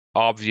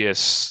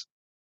obvious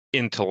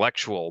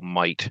intellectual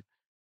might,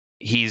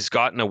 he's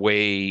gotten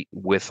away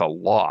with a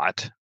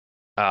lot.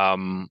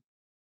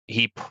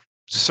 He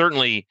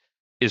certainly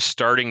is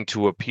starting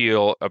to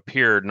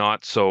appear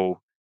not so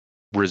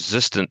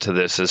resistant to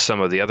this as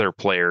some of the other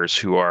players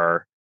who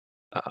are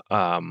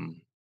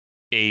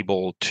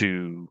able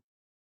to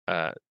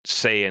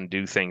say and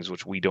do things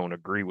which we don't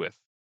agree with.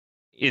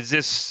 Is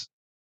this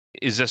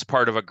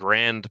part of a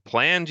grand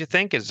plan, do you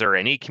think? Is there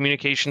any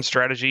communication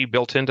strategy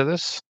built into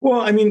this?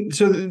 Well, I mean,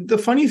 so the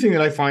funny thing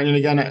that I find, and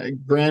again, a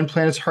grand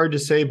plan, it's hard to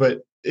say, but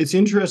it's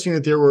interesting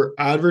that there were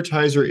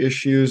advertiser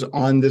issues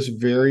on this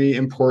very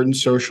important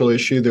social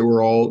issue that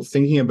we're all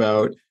thinking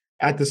about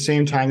at the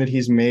same time that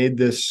he's made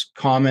this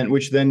comment,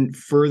 which then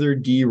further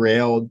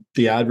derailed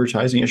the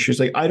advertising issues.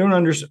 Like,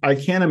 I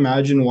can't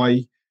imagine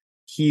why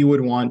he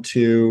would want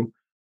to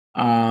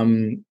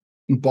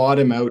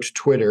bottom out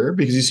Twitter,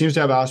 because he seems to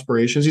have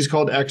aspirations. He's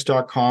called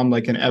X.com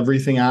like an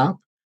everything app,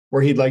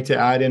 where he'd like to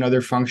add in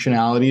other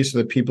functionality so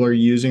that people are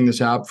using this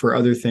app for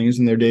other things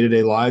in their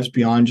day-to-day lives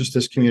beyond just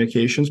this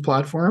communications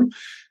platform.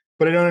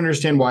 but I don't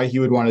understand why he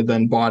would want to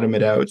then bottom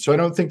it out. So I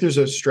don't think there's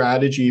a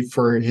strategy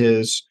for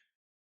his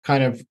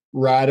kind of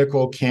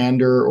radical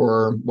candor,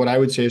 or what I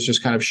would say is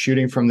just kind of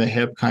shooting from the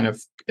hip kind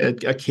of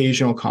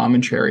occasional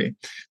commentary.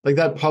 Like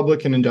that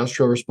public and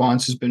industrial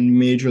response has been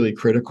majorly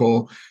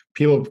critical.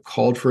 People have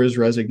called for his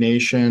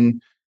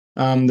resignation.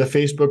 The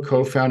Facebook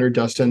co-founder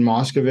Dustin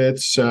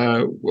Moskovitz,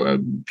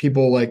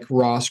 people like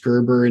Ross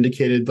Gerber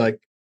indicated like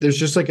there's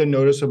just like a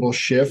noticeable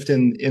shift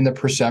in the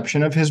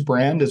perception of his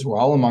brand as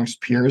well amongst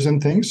peers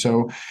and things.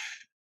 So,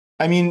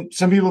 I mean,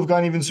 some people have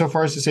gone even so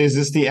far as to say, is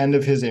this the end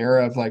of his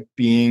era of like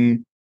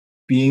being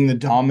the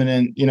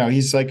dominant,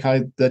 he's like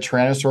the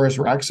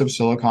Tyrannosaurus Rex of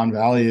Silicon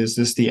Valley. Is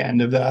this the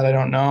end of that? I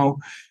don't know.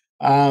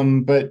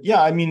 But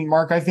yeah, I mean,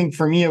 Mark, I think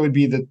for me, it would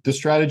be that the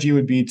strategy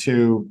would be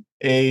to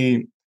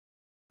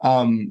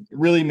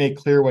really make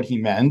clear what he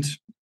meant,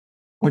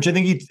 which I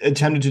think he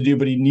attempted to do,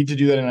 but he'd need to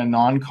do that in a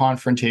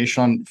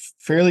non-confrontational,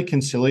 fairly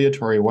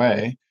conciliatory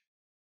way.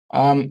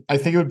 I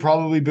think it would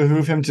probably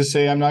behoove him to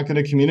say, I'm not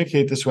going to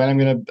communicate this way. I'm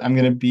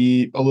going to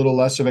be a little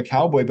less of a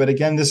cowboy. But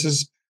again, this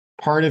is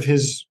part of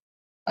his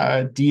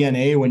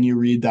DNA when you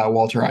read that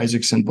Walter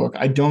Isaacson book.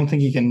 I don't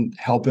think he can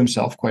help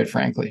himself, quite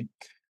frankly.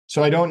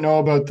 So I don't know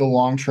about the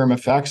long-term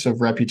effects of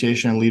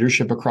reputation and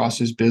leadership across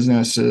his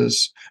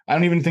businesses. I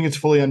don't even think it's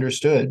fully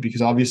understood,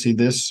 because obviously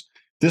this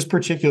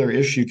particular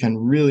issue can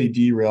really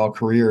derail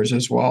careers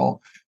as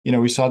well.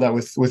 We saw that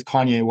with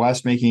Kanye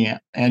West making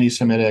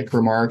anti-Semitic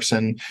remarks,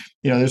 and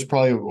there's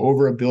probably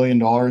over $1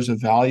 billion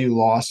of value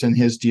lost in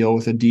his deal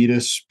with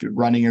Adidas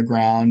running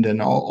aground,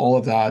 and all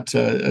of that,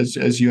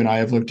 as you and I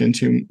have looked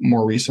into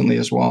more recently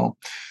as well.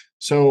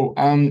 So,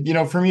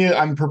 for me,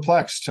 I'm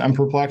perplexed,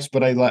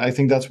 but I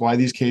think that's why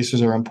these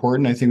cases are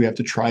important. I think we have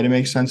to try to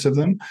make sense of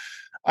them.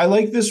 I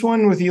like this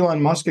one with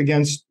Elon Musk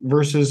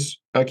versus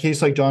a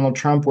case like Donald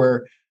Trump,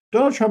 where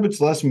Donald Trump, it's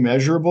less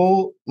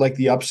measurable, like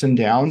the ups and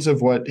downs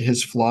of what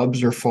his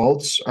flubs or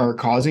faults are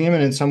causing him.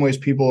 And in some ways,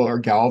 people are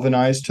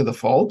galvanized to the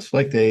fault.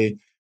 Like they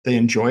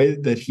enjoy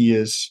that he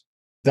is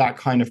that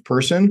kind of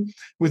person.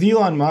 With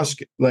Elon Musk,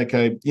 like,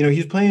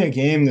 he's playing a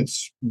game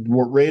that's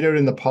right out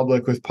in the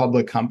public with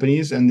public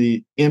companies, and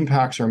the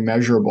impacts are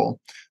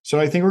measurable. So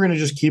I think we're going to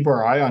just keep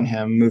our eye on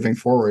him moving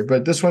forward.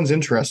 But this one's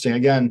interesting.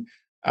 Again,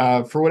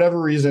 for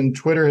whatever reason,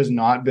 Twitter has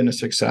not been a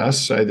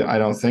success. I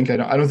don't think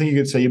you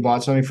could say you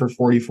bought something for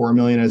 44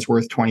 million and it's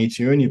worth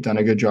 22 and you've done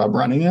a good job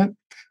running it.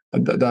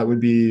 That would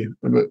be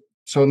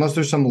so. Unless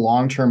there's some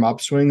long-term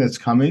upswing that's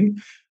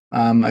coming,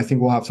 I think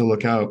we'll have to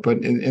look out.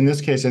 But in this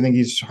case, I think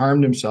he's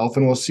harmed himself,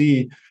 and we'll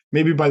see.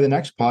 Maybe by the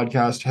next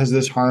podcast, has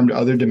this harmed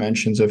other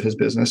dimensions of his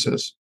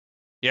businesses?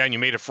 Yeah, and you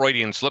made a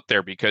Freudian slip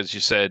there, because you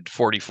said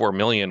 44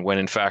 million when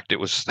in fact it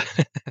was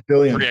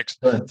Billion.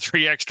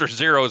 three extra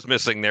zeros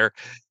missing there.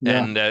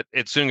 Yeah. And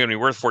it's soon going to be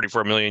worth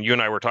 44 million. You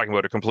and I were talking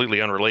about a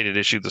completely unrelated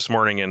issue this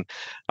morning, and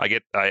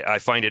I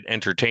find it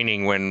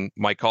entertaining when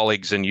my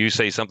colleagues and you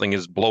say something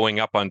is blowing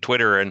up on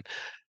Twitter, and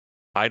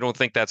I don't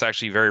think that's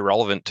actually very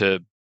relevant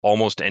to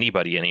almost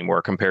anybody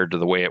anymore compared to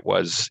the way it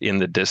was in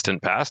the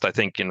distant past. I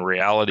think in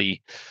reality,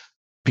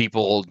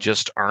 people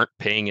just aren't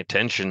paying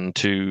attention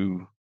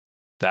to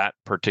that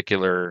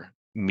particular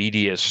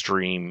media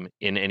stream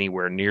in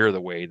anywhere near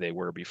the way they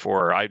were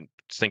before. I'm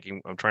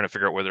trying to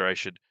figure out whether I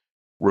should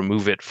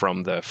remove it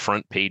from the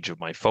front page of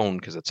my phone,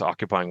 because it's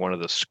occupying one of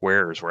the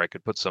squares where I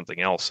could put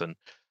something else. And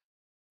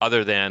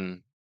other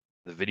than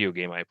the video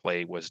game I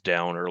play was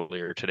down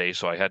earlier today,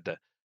 so I had to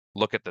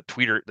look at the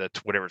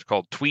whatever it's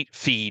called, tweet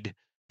feed,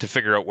 to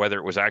figure out whether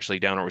it was actually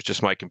down or it was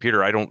just my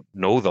computer. I don't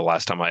know the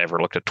last time I ever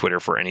looked at Twitter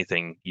for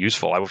anything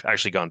useful. I've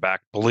actually gone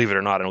back, believe it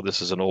or not, I know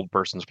this is an old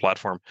person's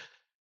platform,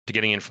 to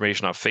getting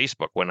information off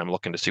Facebook when I'm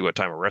looking to see what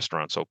time a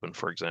restaurant's open,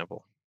 for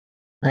example.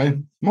 Right.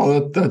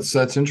 Well,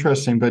 that's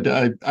interesting, but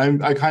I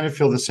kind of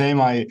feel the same.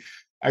 I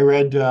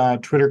read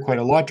Twitter quite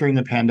a lot during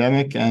the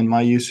pandemic, and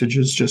my usage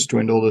has just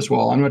dwindled as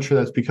well. I'm not sure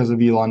that's because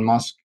of Elon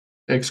Musk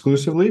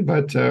exclusively,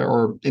 but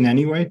or in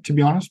any way, to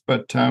be honest.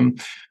 But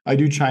I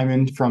do chime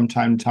in from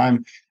time to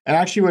time. And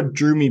actually, what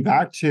drew me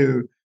back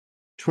to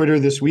Twitter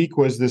this week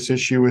was this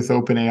issue with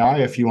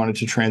OpenAI, if you wanted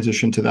to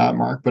transition to that,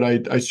 Mark.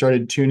 But I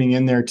started tuning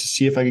in there to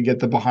see if I could get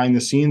the behind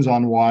the scenes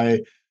on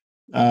why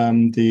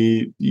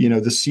the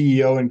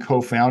CEO and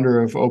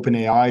co-founder of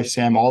OpenAI,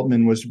 Sam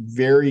Altman, was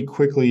very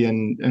quickly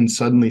and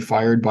suddenly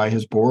fired by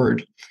his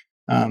board.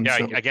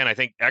 Again, I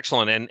think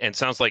excellent, and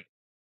sounds like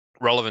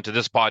relevant to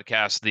this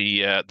podcast.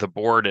 The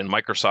board and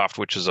Microsoft,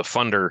 which is a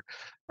funder,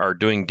 are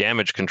doing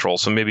damage control.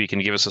 So maybe you can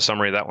give us a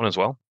summary of that one as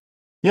well.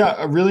 Yeah,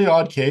 a really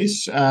odd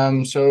case.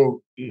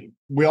 So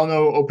we all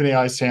know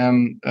OpenAI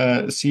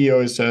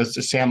CEO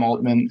is Sam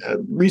Altman.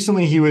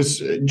 Recently, he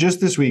was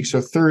just this week,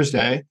 so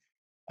Thursday.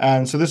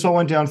 And so this all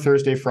went down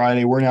Thursday,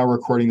 Friday. We're now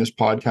recording this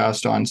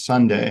podcast on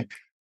Sunday.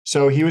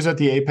 So he was at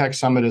the APEC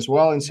Summit as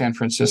well in San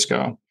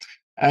Francisco.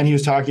 And he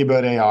was talking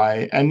about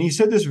AI. And he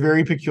said this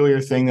very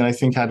peculiar thing that I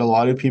think had a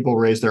lot of people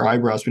raise their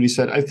eyebrows. But he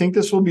said, I think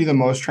this will be the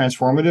most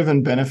transformative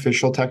and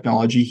beneficial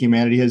technology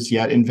humanity has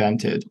yet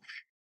invented.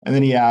 And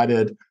then he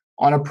added,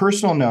 On a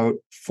personal note,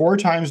 4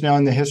 times now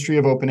in the history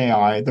of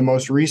OpenAI, the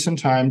most recent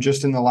time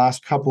just in the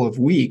last couple of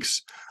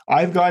weeks,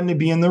 I've gotten to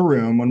be in the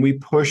room when we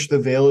push the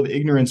veil of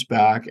ignorance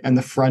back and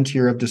the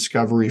frontier of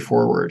discovery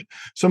forward.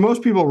 So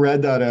most people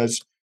read that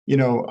as,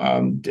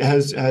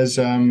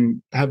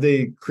 have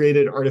they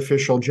created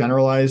artificial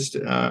generalized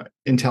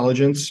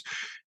intelligence,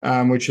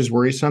 which is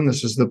worrisome.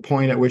 This is the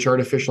point at which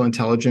artificial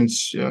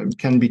intelligence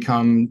can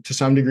become, to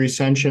some degree,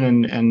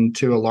 sentient and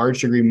to a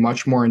large degree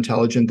much more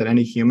intelligent than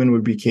any human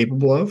would be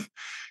capable of.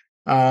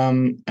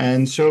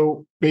 And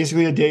so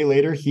basically a day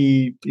later,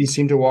 he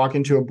seemed to walk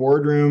into a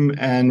boardroom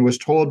and was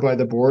told by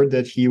the board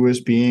that he was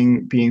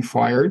being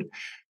fired.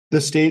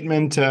 The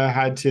statement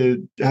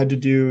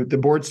the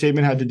board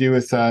statement had to do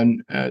with,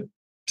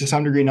 to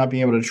some degree, not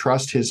being able to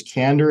trust his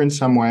candor in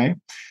some way.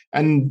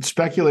 And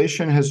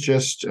speculation has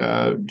just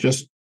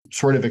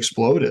sort of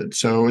exploded.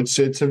 So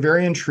it's a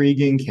very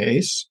intriguing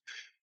case.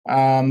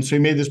 So he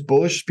made this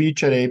bullish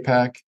speech at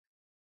APEC.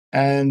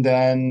 And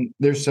then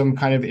there's some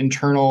kind of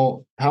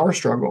internal power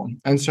struggle.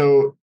 And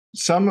so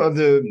some of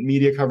the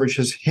media coverage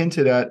has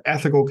hinted at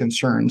ethical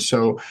concerns.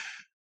 So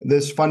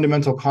this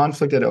fundamental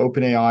conflict at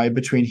OpenAI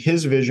between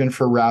his vision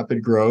for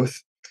rapid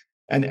growth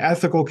and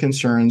ethical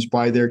concerns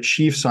by their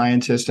chief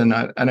scientist and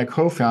a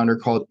co-founder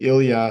called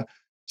Ilya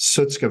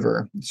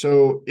Sutskever.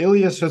 So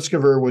Ilya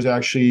Sutskever was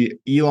actually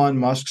Elon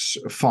Musk's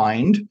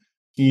find.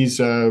 He's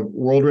a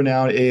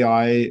world-renowned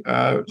AI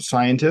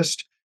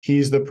scientist.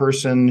 He's the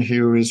person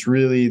who is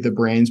really the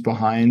brains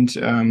behind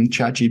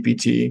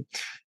ChatGPT.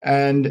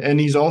 And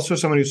he's also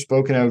someone who's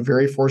spoken out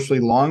very forcefully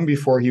long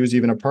before he was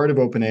even a part of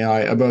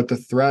OpenAI about the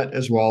threat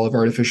as well of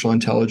artificial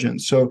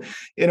intelligence. So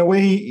in a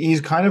way,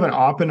 he's kind of an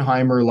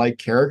Oppenheimer-like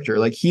character.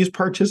 Like, he's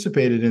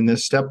participated in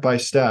this step by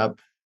step,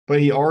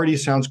 but he already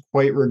sounds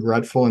quite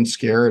regretful and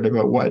scared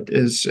about what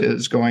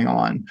is going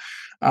on.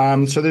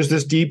 So there's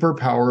this deeper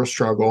power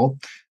struggle.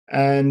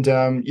 And,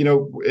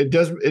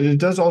 it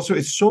does also,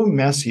 it's so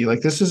messy.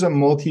 Like, this is a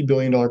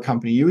multi-billion-dollar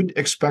company. You would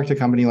expect a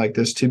company like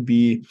this to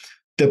be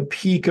the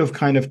peak of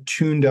kind of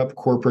tuned up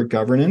corporate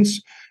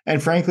governance.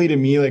 And frankly, to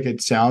me, like,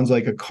 it sounds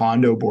like a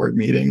condo board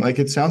meeting. Like,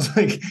 it sounds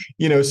like,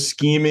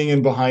 scheming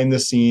and behind the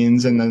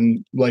scenes, and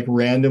then like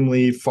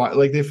randomly,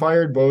 they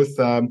fired both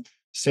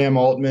Sam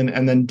Altman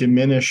and then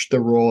diminished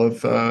the role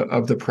of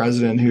the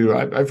president, who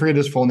I forget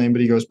his full name,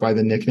 but he goes by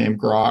the nickname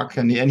Grok,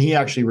 and he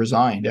actually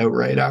resigned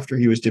outright after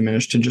he was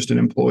diminished to just an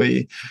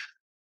employee.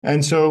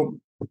 And so,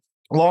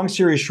 long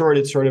story short,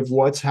 it's sort of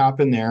what's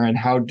happened there and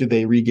how do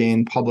they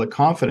regain public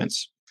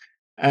confidence.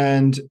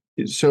 And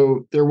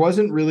so there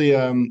wasn't really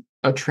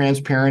a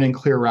transparent and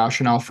clear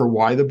rationale for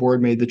why the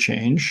board made the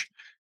change.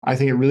 I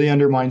think it really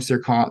undermines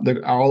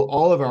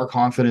all of our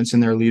confidence in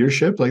their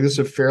leadership. Like, this is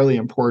a fairly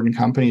important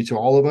company to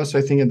all of us,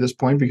 I think, at this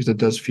point, because it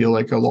does feel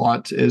like a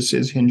lot is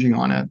hinging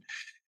on it.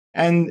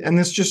 And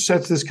this just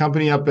sets this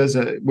company up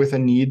with a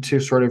need to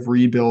sort of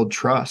rebuild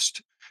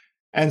trust.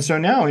 And so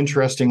now,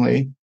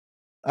 interestingly,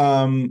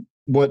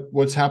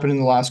 what's happened in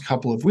the last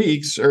couple of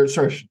weeks, in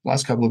the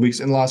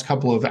last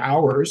couple of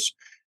hours,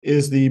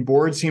 is the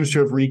board seems to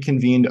have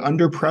reconvened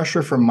under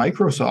pressure from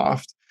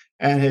Microsoft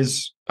and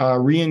has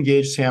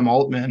re-engaged Sam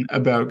Altman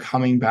about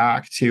coming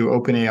back to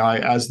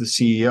OpenAI as the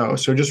CEO.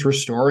 So just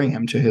restoring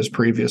him to his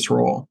previous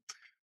role.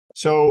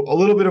 So a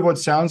little bit of what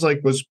sounds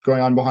like was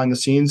going on behind the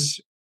scenes.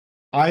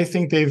 I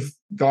think they've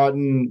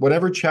gotten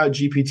whatever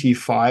ChatGPT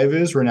 5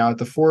 is. We're now at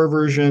the 4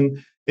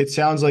 version. It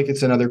sounds like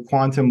it's another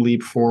quantum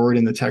leap forward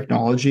in the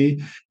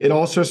technology. It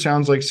also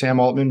sounds like Sam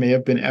Altman may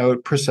have been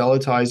out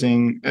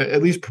proselytizing,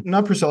 at least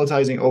not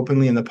proselytizing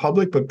openly in the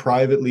public, but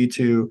privately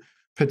to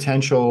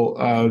potential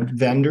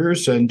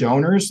vendors and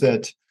donors,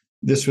 that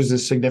this was a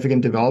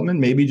significant development,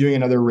 maybe doing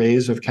another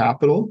raise of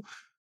capital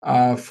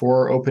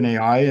for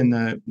OpenAI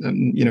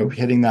and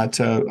hitting that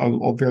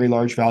a very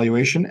large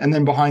valuation. And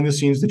then behind the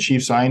scenes, the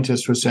chief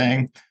scientist was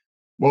saying,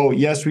 well,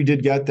 yes, we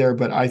did get there,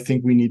 but I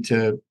think we need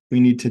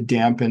to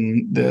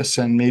dampen this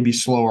and maybe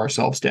slow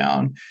ourselves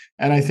down.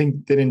 And I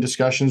think that in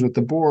discussions with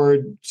the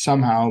board,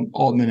 somehow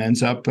Altman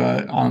ends up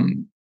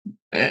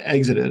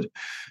exited.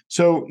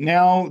 So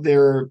now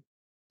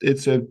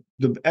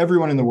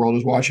everyone in the world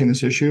is watching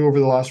this issue over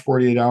the last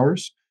 48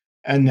 hours.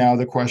 And now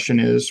the question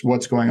is,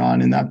 what's going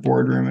on in that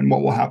boardroom and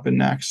what will happen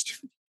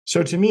next?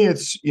 So to me,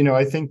 it's,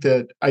 I think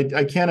that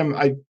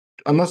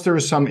unless there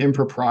was some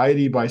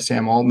impropriety by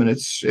Sam Altman, it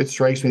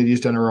strikes me that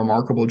he's done a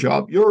remarkable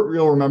job.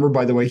 You'll remember,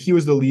 by the way, he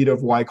was the lead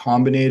of Y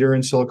Combinator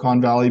in Silicon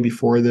Valley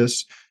before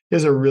this. He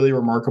has a really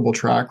remarkable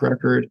track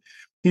record.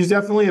 He's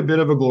definitely a bit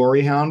of a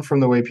glory hound from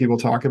the way people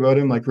talk about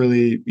him, like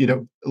really,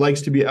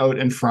 likes to be out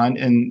in front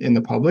in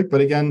the public.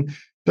 But again,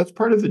 that's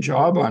part of the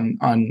job on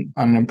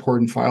an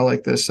important file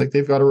like this. Like,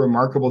 they've got a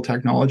remarkable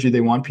technology.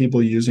 They want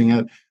people using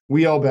it.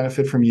 We all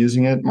benefit from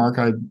using it. Mark,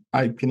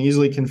 I can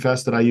easily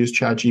confess that I use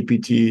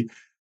ChatGPT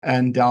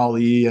and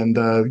DALL-E and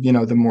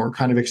the more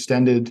kind of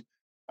extended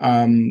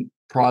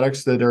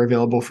products that are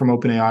available from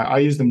OpenAI. I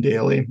use them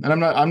daily,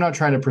 and I'm not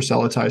trying to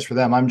proselytize for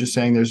them. I'm just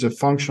saying there's a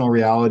functional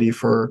reality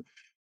for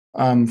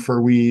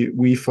for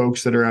we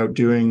folks that are out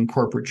doing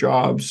corporate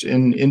jobs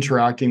in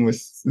interacting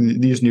with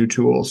these new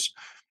tools.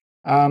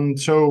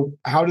 So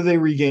how do they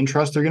regain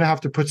trust? They're going to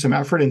have to put some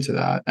effort into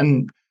that.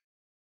 And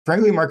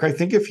frankly, Mark, I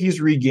think if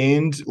he's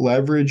regained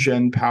leverage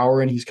and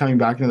power and he's coming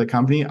back into the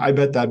company, I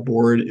bet that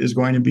board is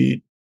going to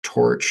be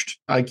torched.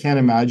 I can't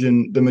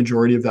imagine the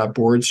majority of that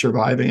board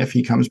surviving if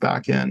he comes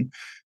back in,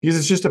 because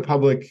it's just a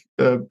public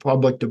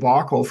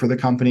debacle for the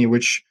company,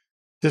 which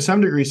to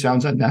some degree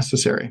sounds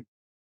unnecessary.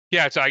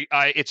 Yeah,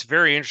 it's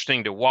very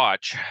interesting to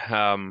watch.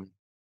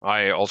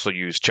 I also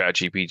use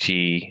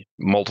ChatGPT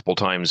multiple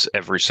times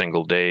every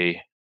single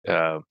day,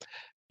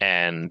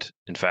 and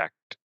in fact,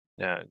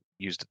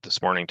 used it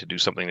this morning to do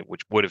something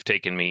which would have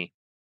taken me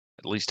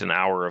at least an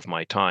hour of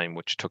my time,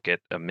 which took it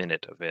a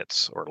minute of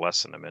its, or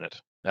less than a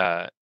minute.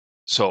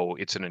 So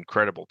it's an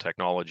incredible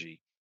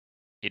technology.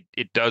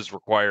 It does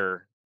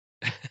require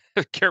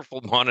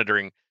careful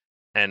monitoring,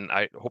 and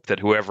I hope that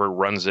whoever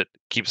runs it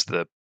keeps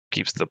the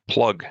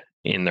plug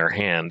in their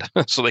hand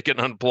so they can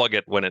unplug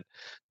it when it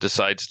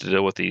decides to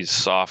deal with these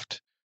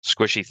soft,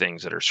 squishy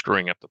things that are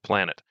screwing up the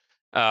planet.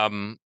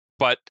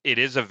 But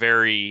it's a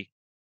very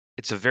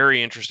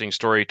interesting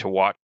story to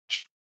watch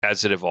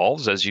as it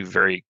evolves, as you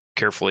very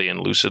carefully and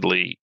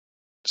lucidly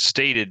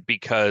stated,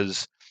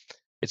 because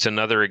it's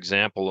another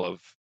example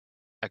of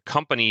a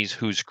companies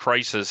whose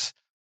crisis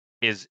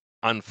is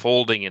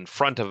unfolding in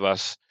front of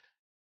us,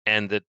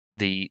 and that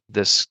the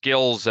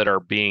skills that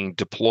are being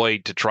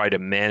deployed to try to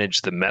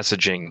manage the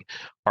messaging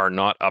are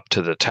not up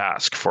to the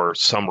task for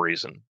some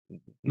reason.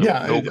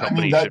 No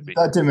company should be.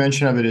 That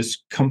dimension of it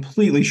is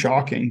completely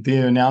shocking.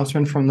 The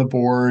announcement from the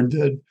board,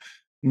 the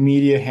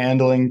media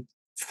handling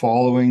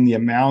following, the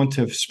amount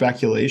of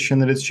speculation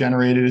that it's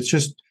generated,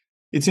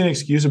 it's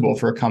inexcusable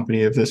for a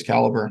company of this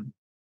caliber.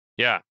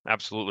 Yeah,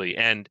 absolutely.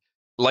 And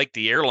like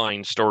the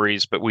airline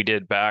stories, but we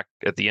did back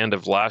at the end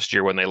of last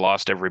year when they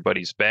lost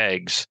everybody's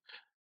bags,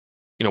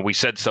 we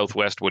said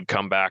Southwest would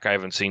come back. I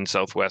haven't seen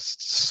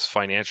Southwest's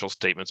financial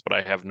statements, but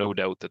I have no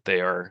doubt that they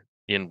are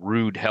in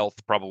rude health,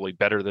 probably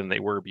better than they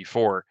were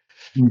before.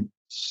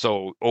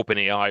 So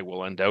OpenAI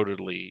will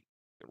undoubtedly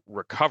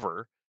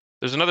recover.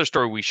 There's another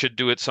story we should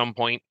do at some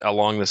point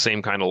along the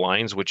same kind of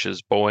lines, which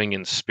is Boeing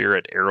and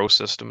Spirit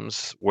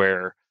Aerosystems,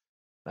 where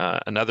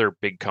another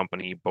big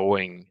company,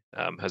 Boeing,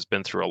 has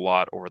been through a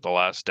lot over the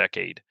last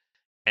decade.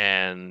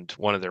 And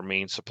one of their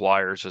main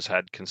suppliers has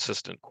had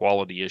consistent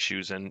quality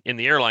issues. And in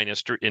the airline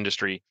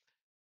industry,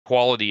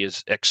 quality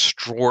is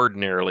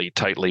extraordinarily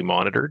tightly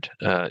monitored,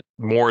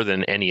 more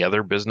than any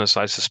other business,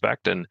 I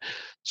suspect. And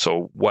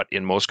so what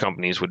in most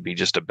companies would be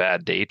just a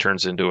bad day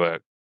turns into a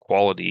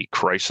quality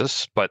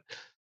crisis. But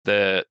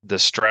the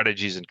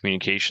strategies and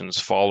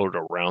communications followed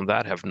around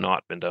that have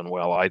not been done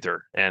well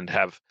either, and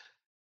have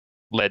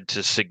led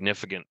to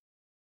significant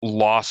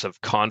loss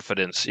of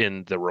confidence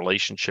in the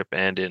relationship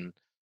and in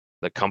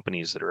the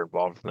companies that are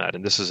involved in that.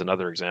 And this is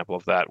another example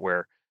of that,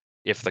 where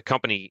if the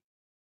company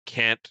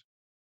can't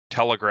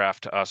telegraph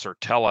to us or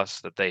tell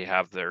us that they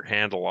have their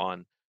handle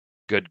on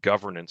good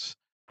governance,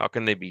 how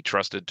can they be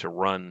trusted to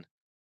run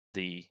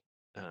the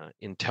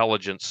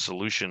intelligence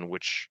solution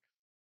which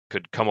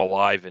could come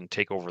alive and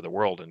take over the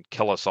world and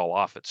kill us all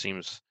off? It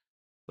seems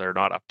they're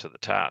not up to the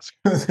task.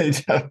 They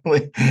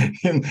definitely.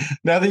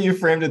 Now that you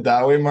framed it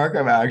that way, Mark,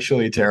 I'm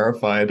actually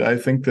terrified. I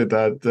think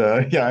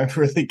I'm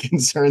really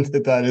concerned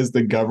that is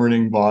the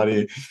governing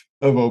body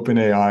of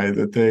OpenAI,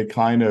 that they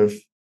kind of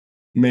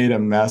made a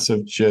mess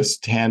of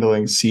just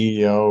handling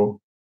CEO.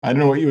 I don't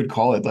know what you would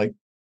call it, like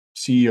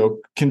CEO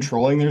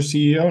controlling their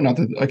CEO. Not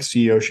that like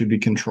CEO should be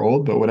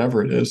controlled, but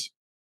whatever it is.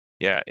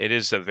 Yeah, it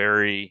is a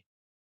very,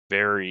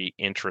 very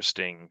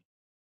interesting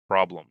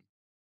problem.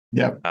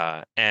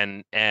 Yeah.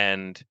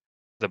 And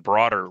the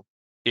broader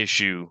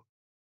issue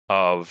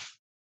of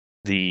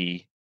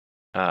the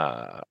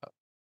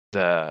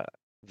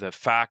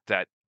fact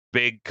that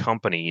big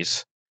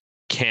companies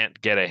can't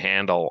get a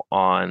handle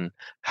on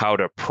how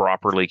to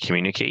properly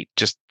communicate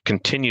just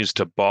continues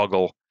to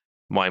boggle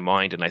my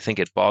mind, and I think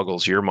it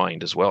boggles your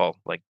mind as well.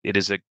 Like, it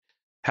is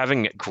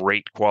having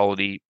great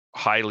quality,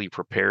 highly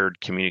prepared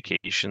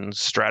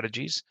communications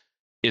strategies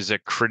is a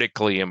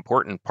critically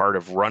important part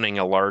of running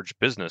a large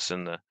business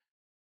in the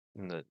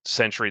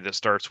century that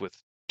starts with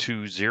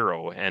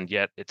 2.0. And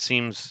yet it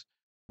seems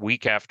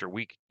week after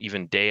week,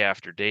 even day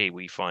after day,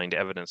 we find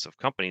evidence of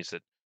companies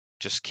that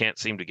just can't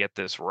seem to get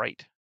this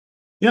right.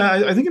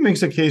 Yeah, I think it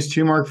makes a case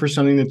too, Mark, for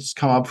something that's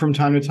come up from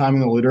time to time in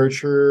the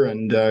literature,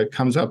 and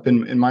comes up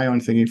in my own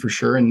thinking for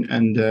sure, and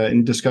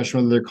in discussion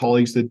with other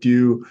colleagues that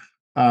do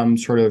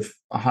sort of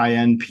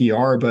high-end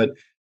PR. But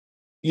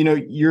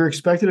you're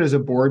expected as a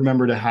board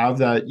member to have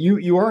that.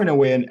 You are in a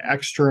way an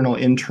external,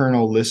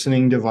 internal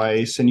listening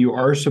device, and you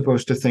are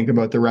supposed to think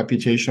about the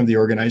reputation of the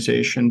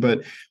organization.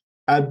 But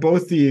at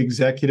both the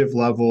executive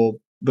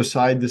level,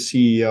 beside the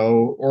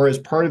CEO, or as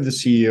part of the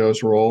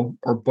CEO's role,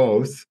 or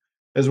both,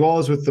 as well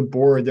as with the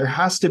board, there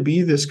has to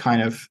be this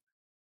kind of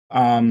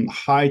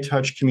high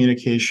touch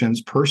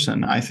communications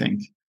person, I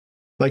think.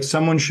 Like,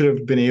 someone should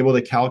have been able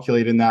to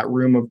calculate in that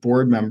room of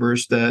board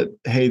members that,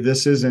 hey,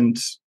 this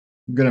isn't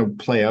going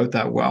to play out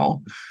that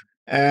well.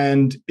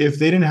 And if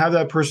they didn't have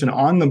that person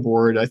on the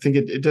board, I think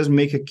it does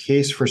make a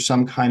case for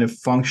some kind of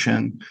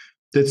function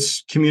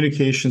that's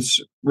communications,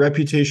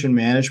 reputation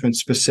management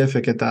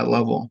specific at that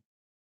level.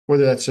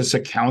 Whether that's just a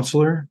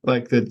counselor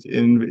like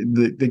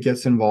that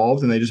gets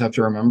involved, and they just have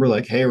to remember,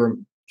 like, hey,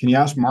 can you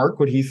ask Mark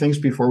what he thinks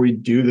before we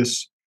do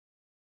this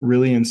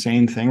really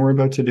insane thing we're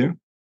about to do?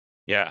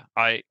 Yeah,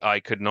 I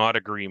could not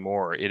agree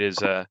more. It is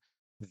a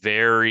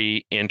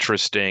very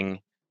interesting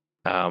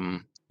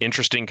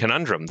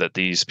conundrum that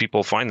these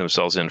people find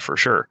themselves in, for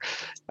sure.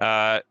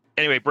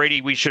 Anyway,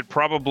 Brady, we should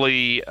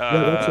probably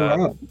That's a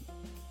wrap.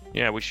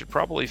 Yeah, we should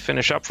probably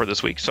finish up for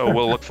this week. So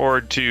we'll look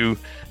forward to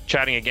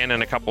chatting again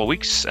in a couple of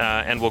weeks,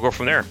 and we'll go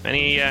from there.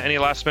 Any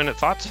last minute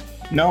thoughts?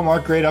 No,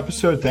 Mark, great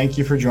episode. Thank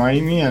you for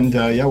joining me, and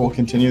we'll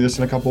continue this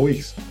in a couple of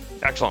weeks.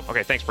 Excellent.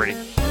 Okay, thanks, Brady.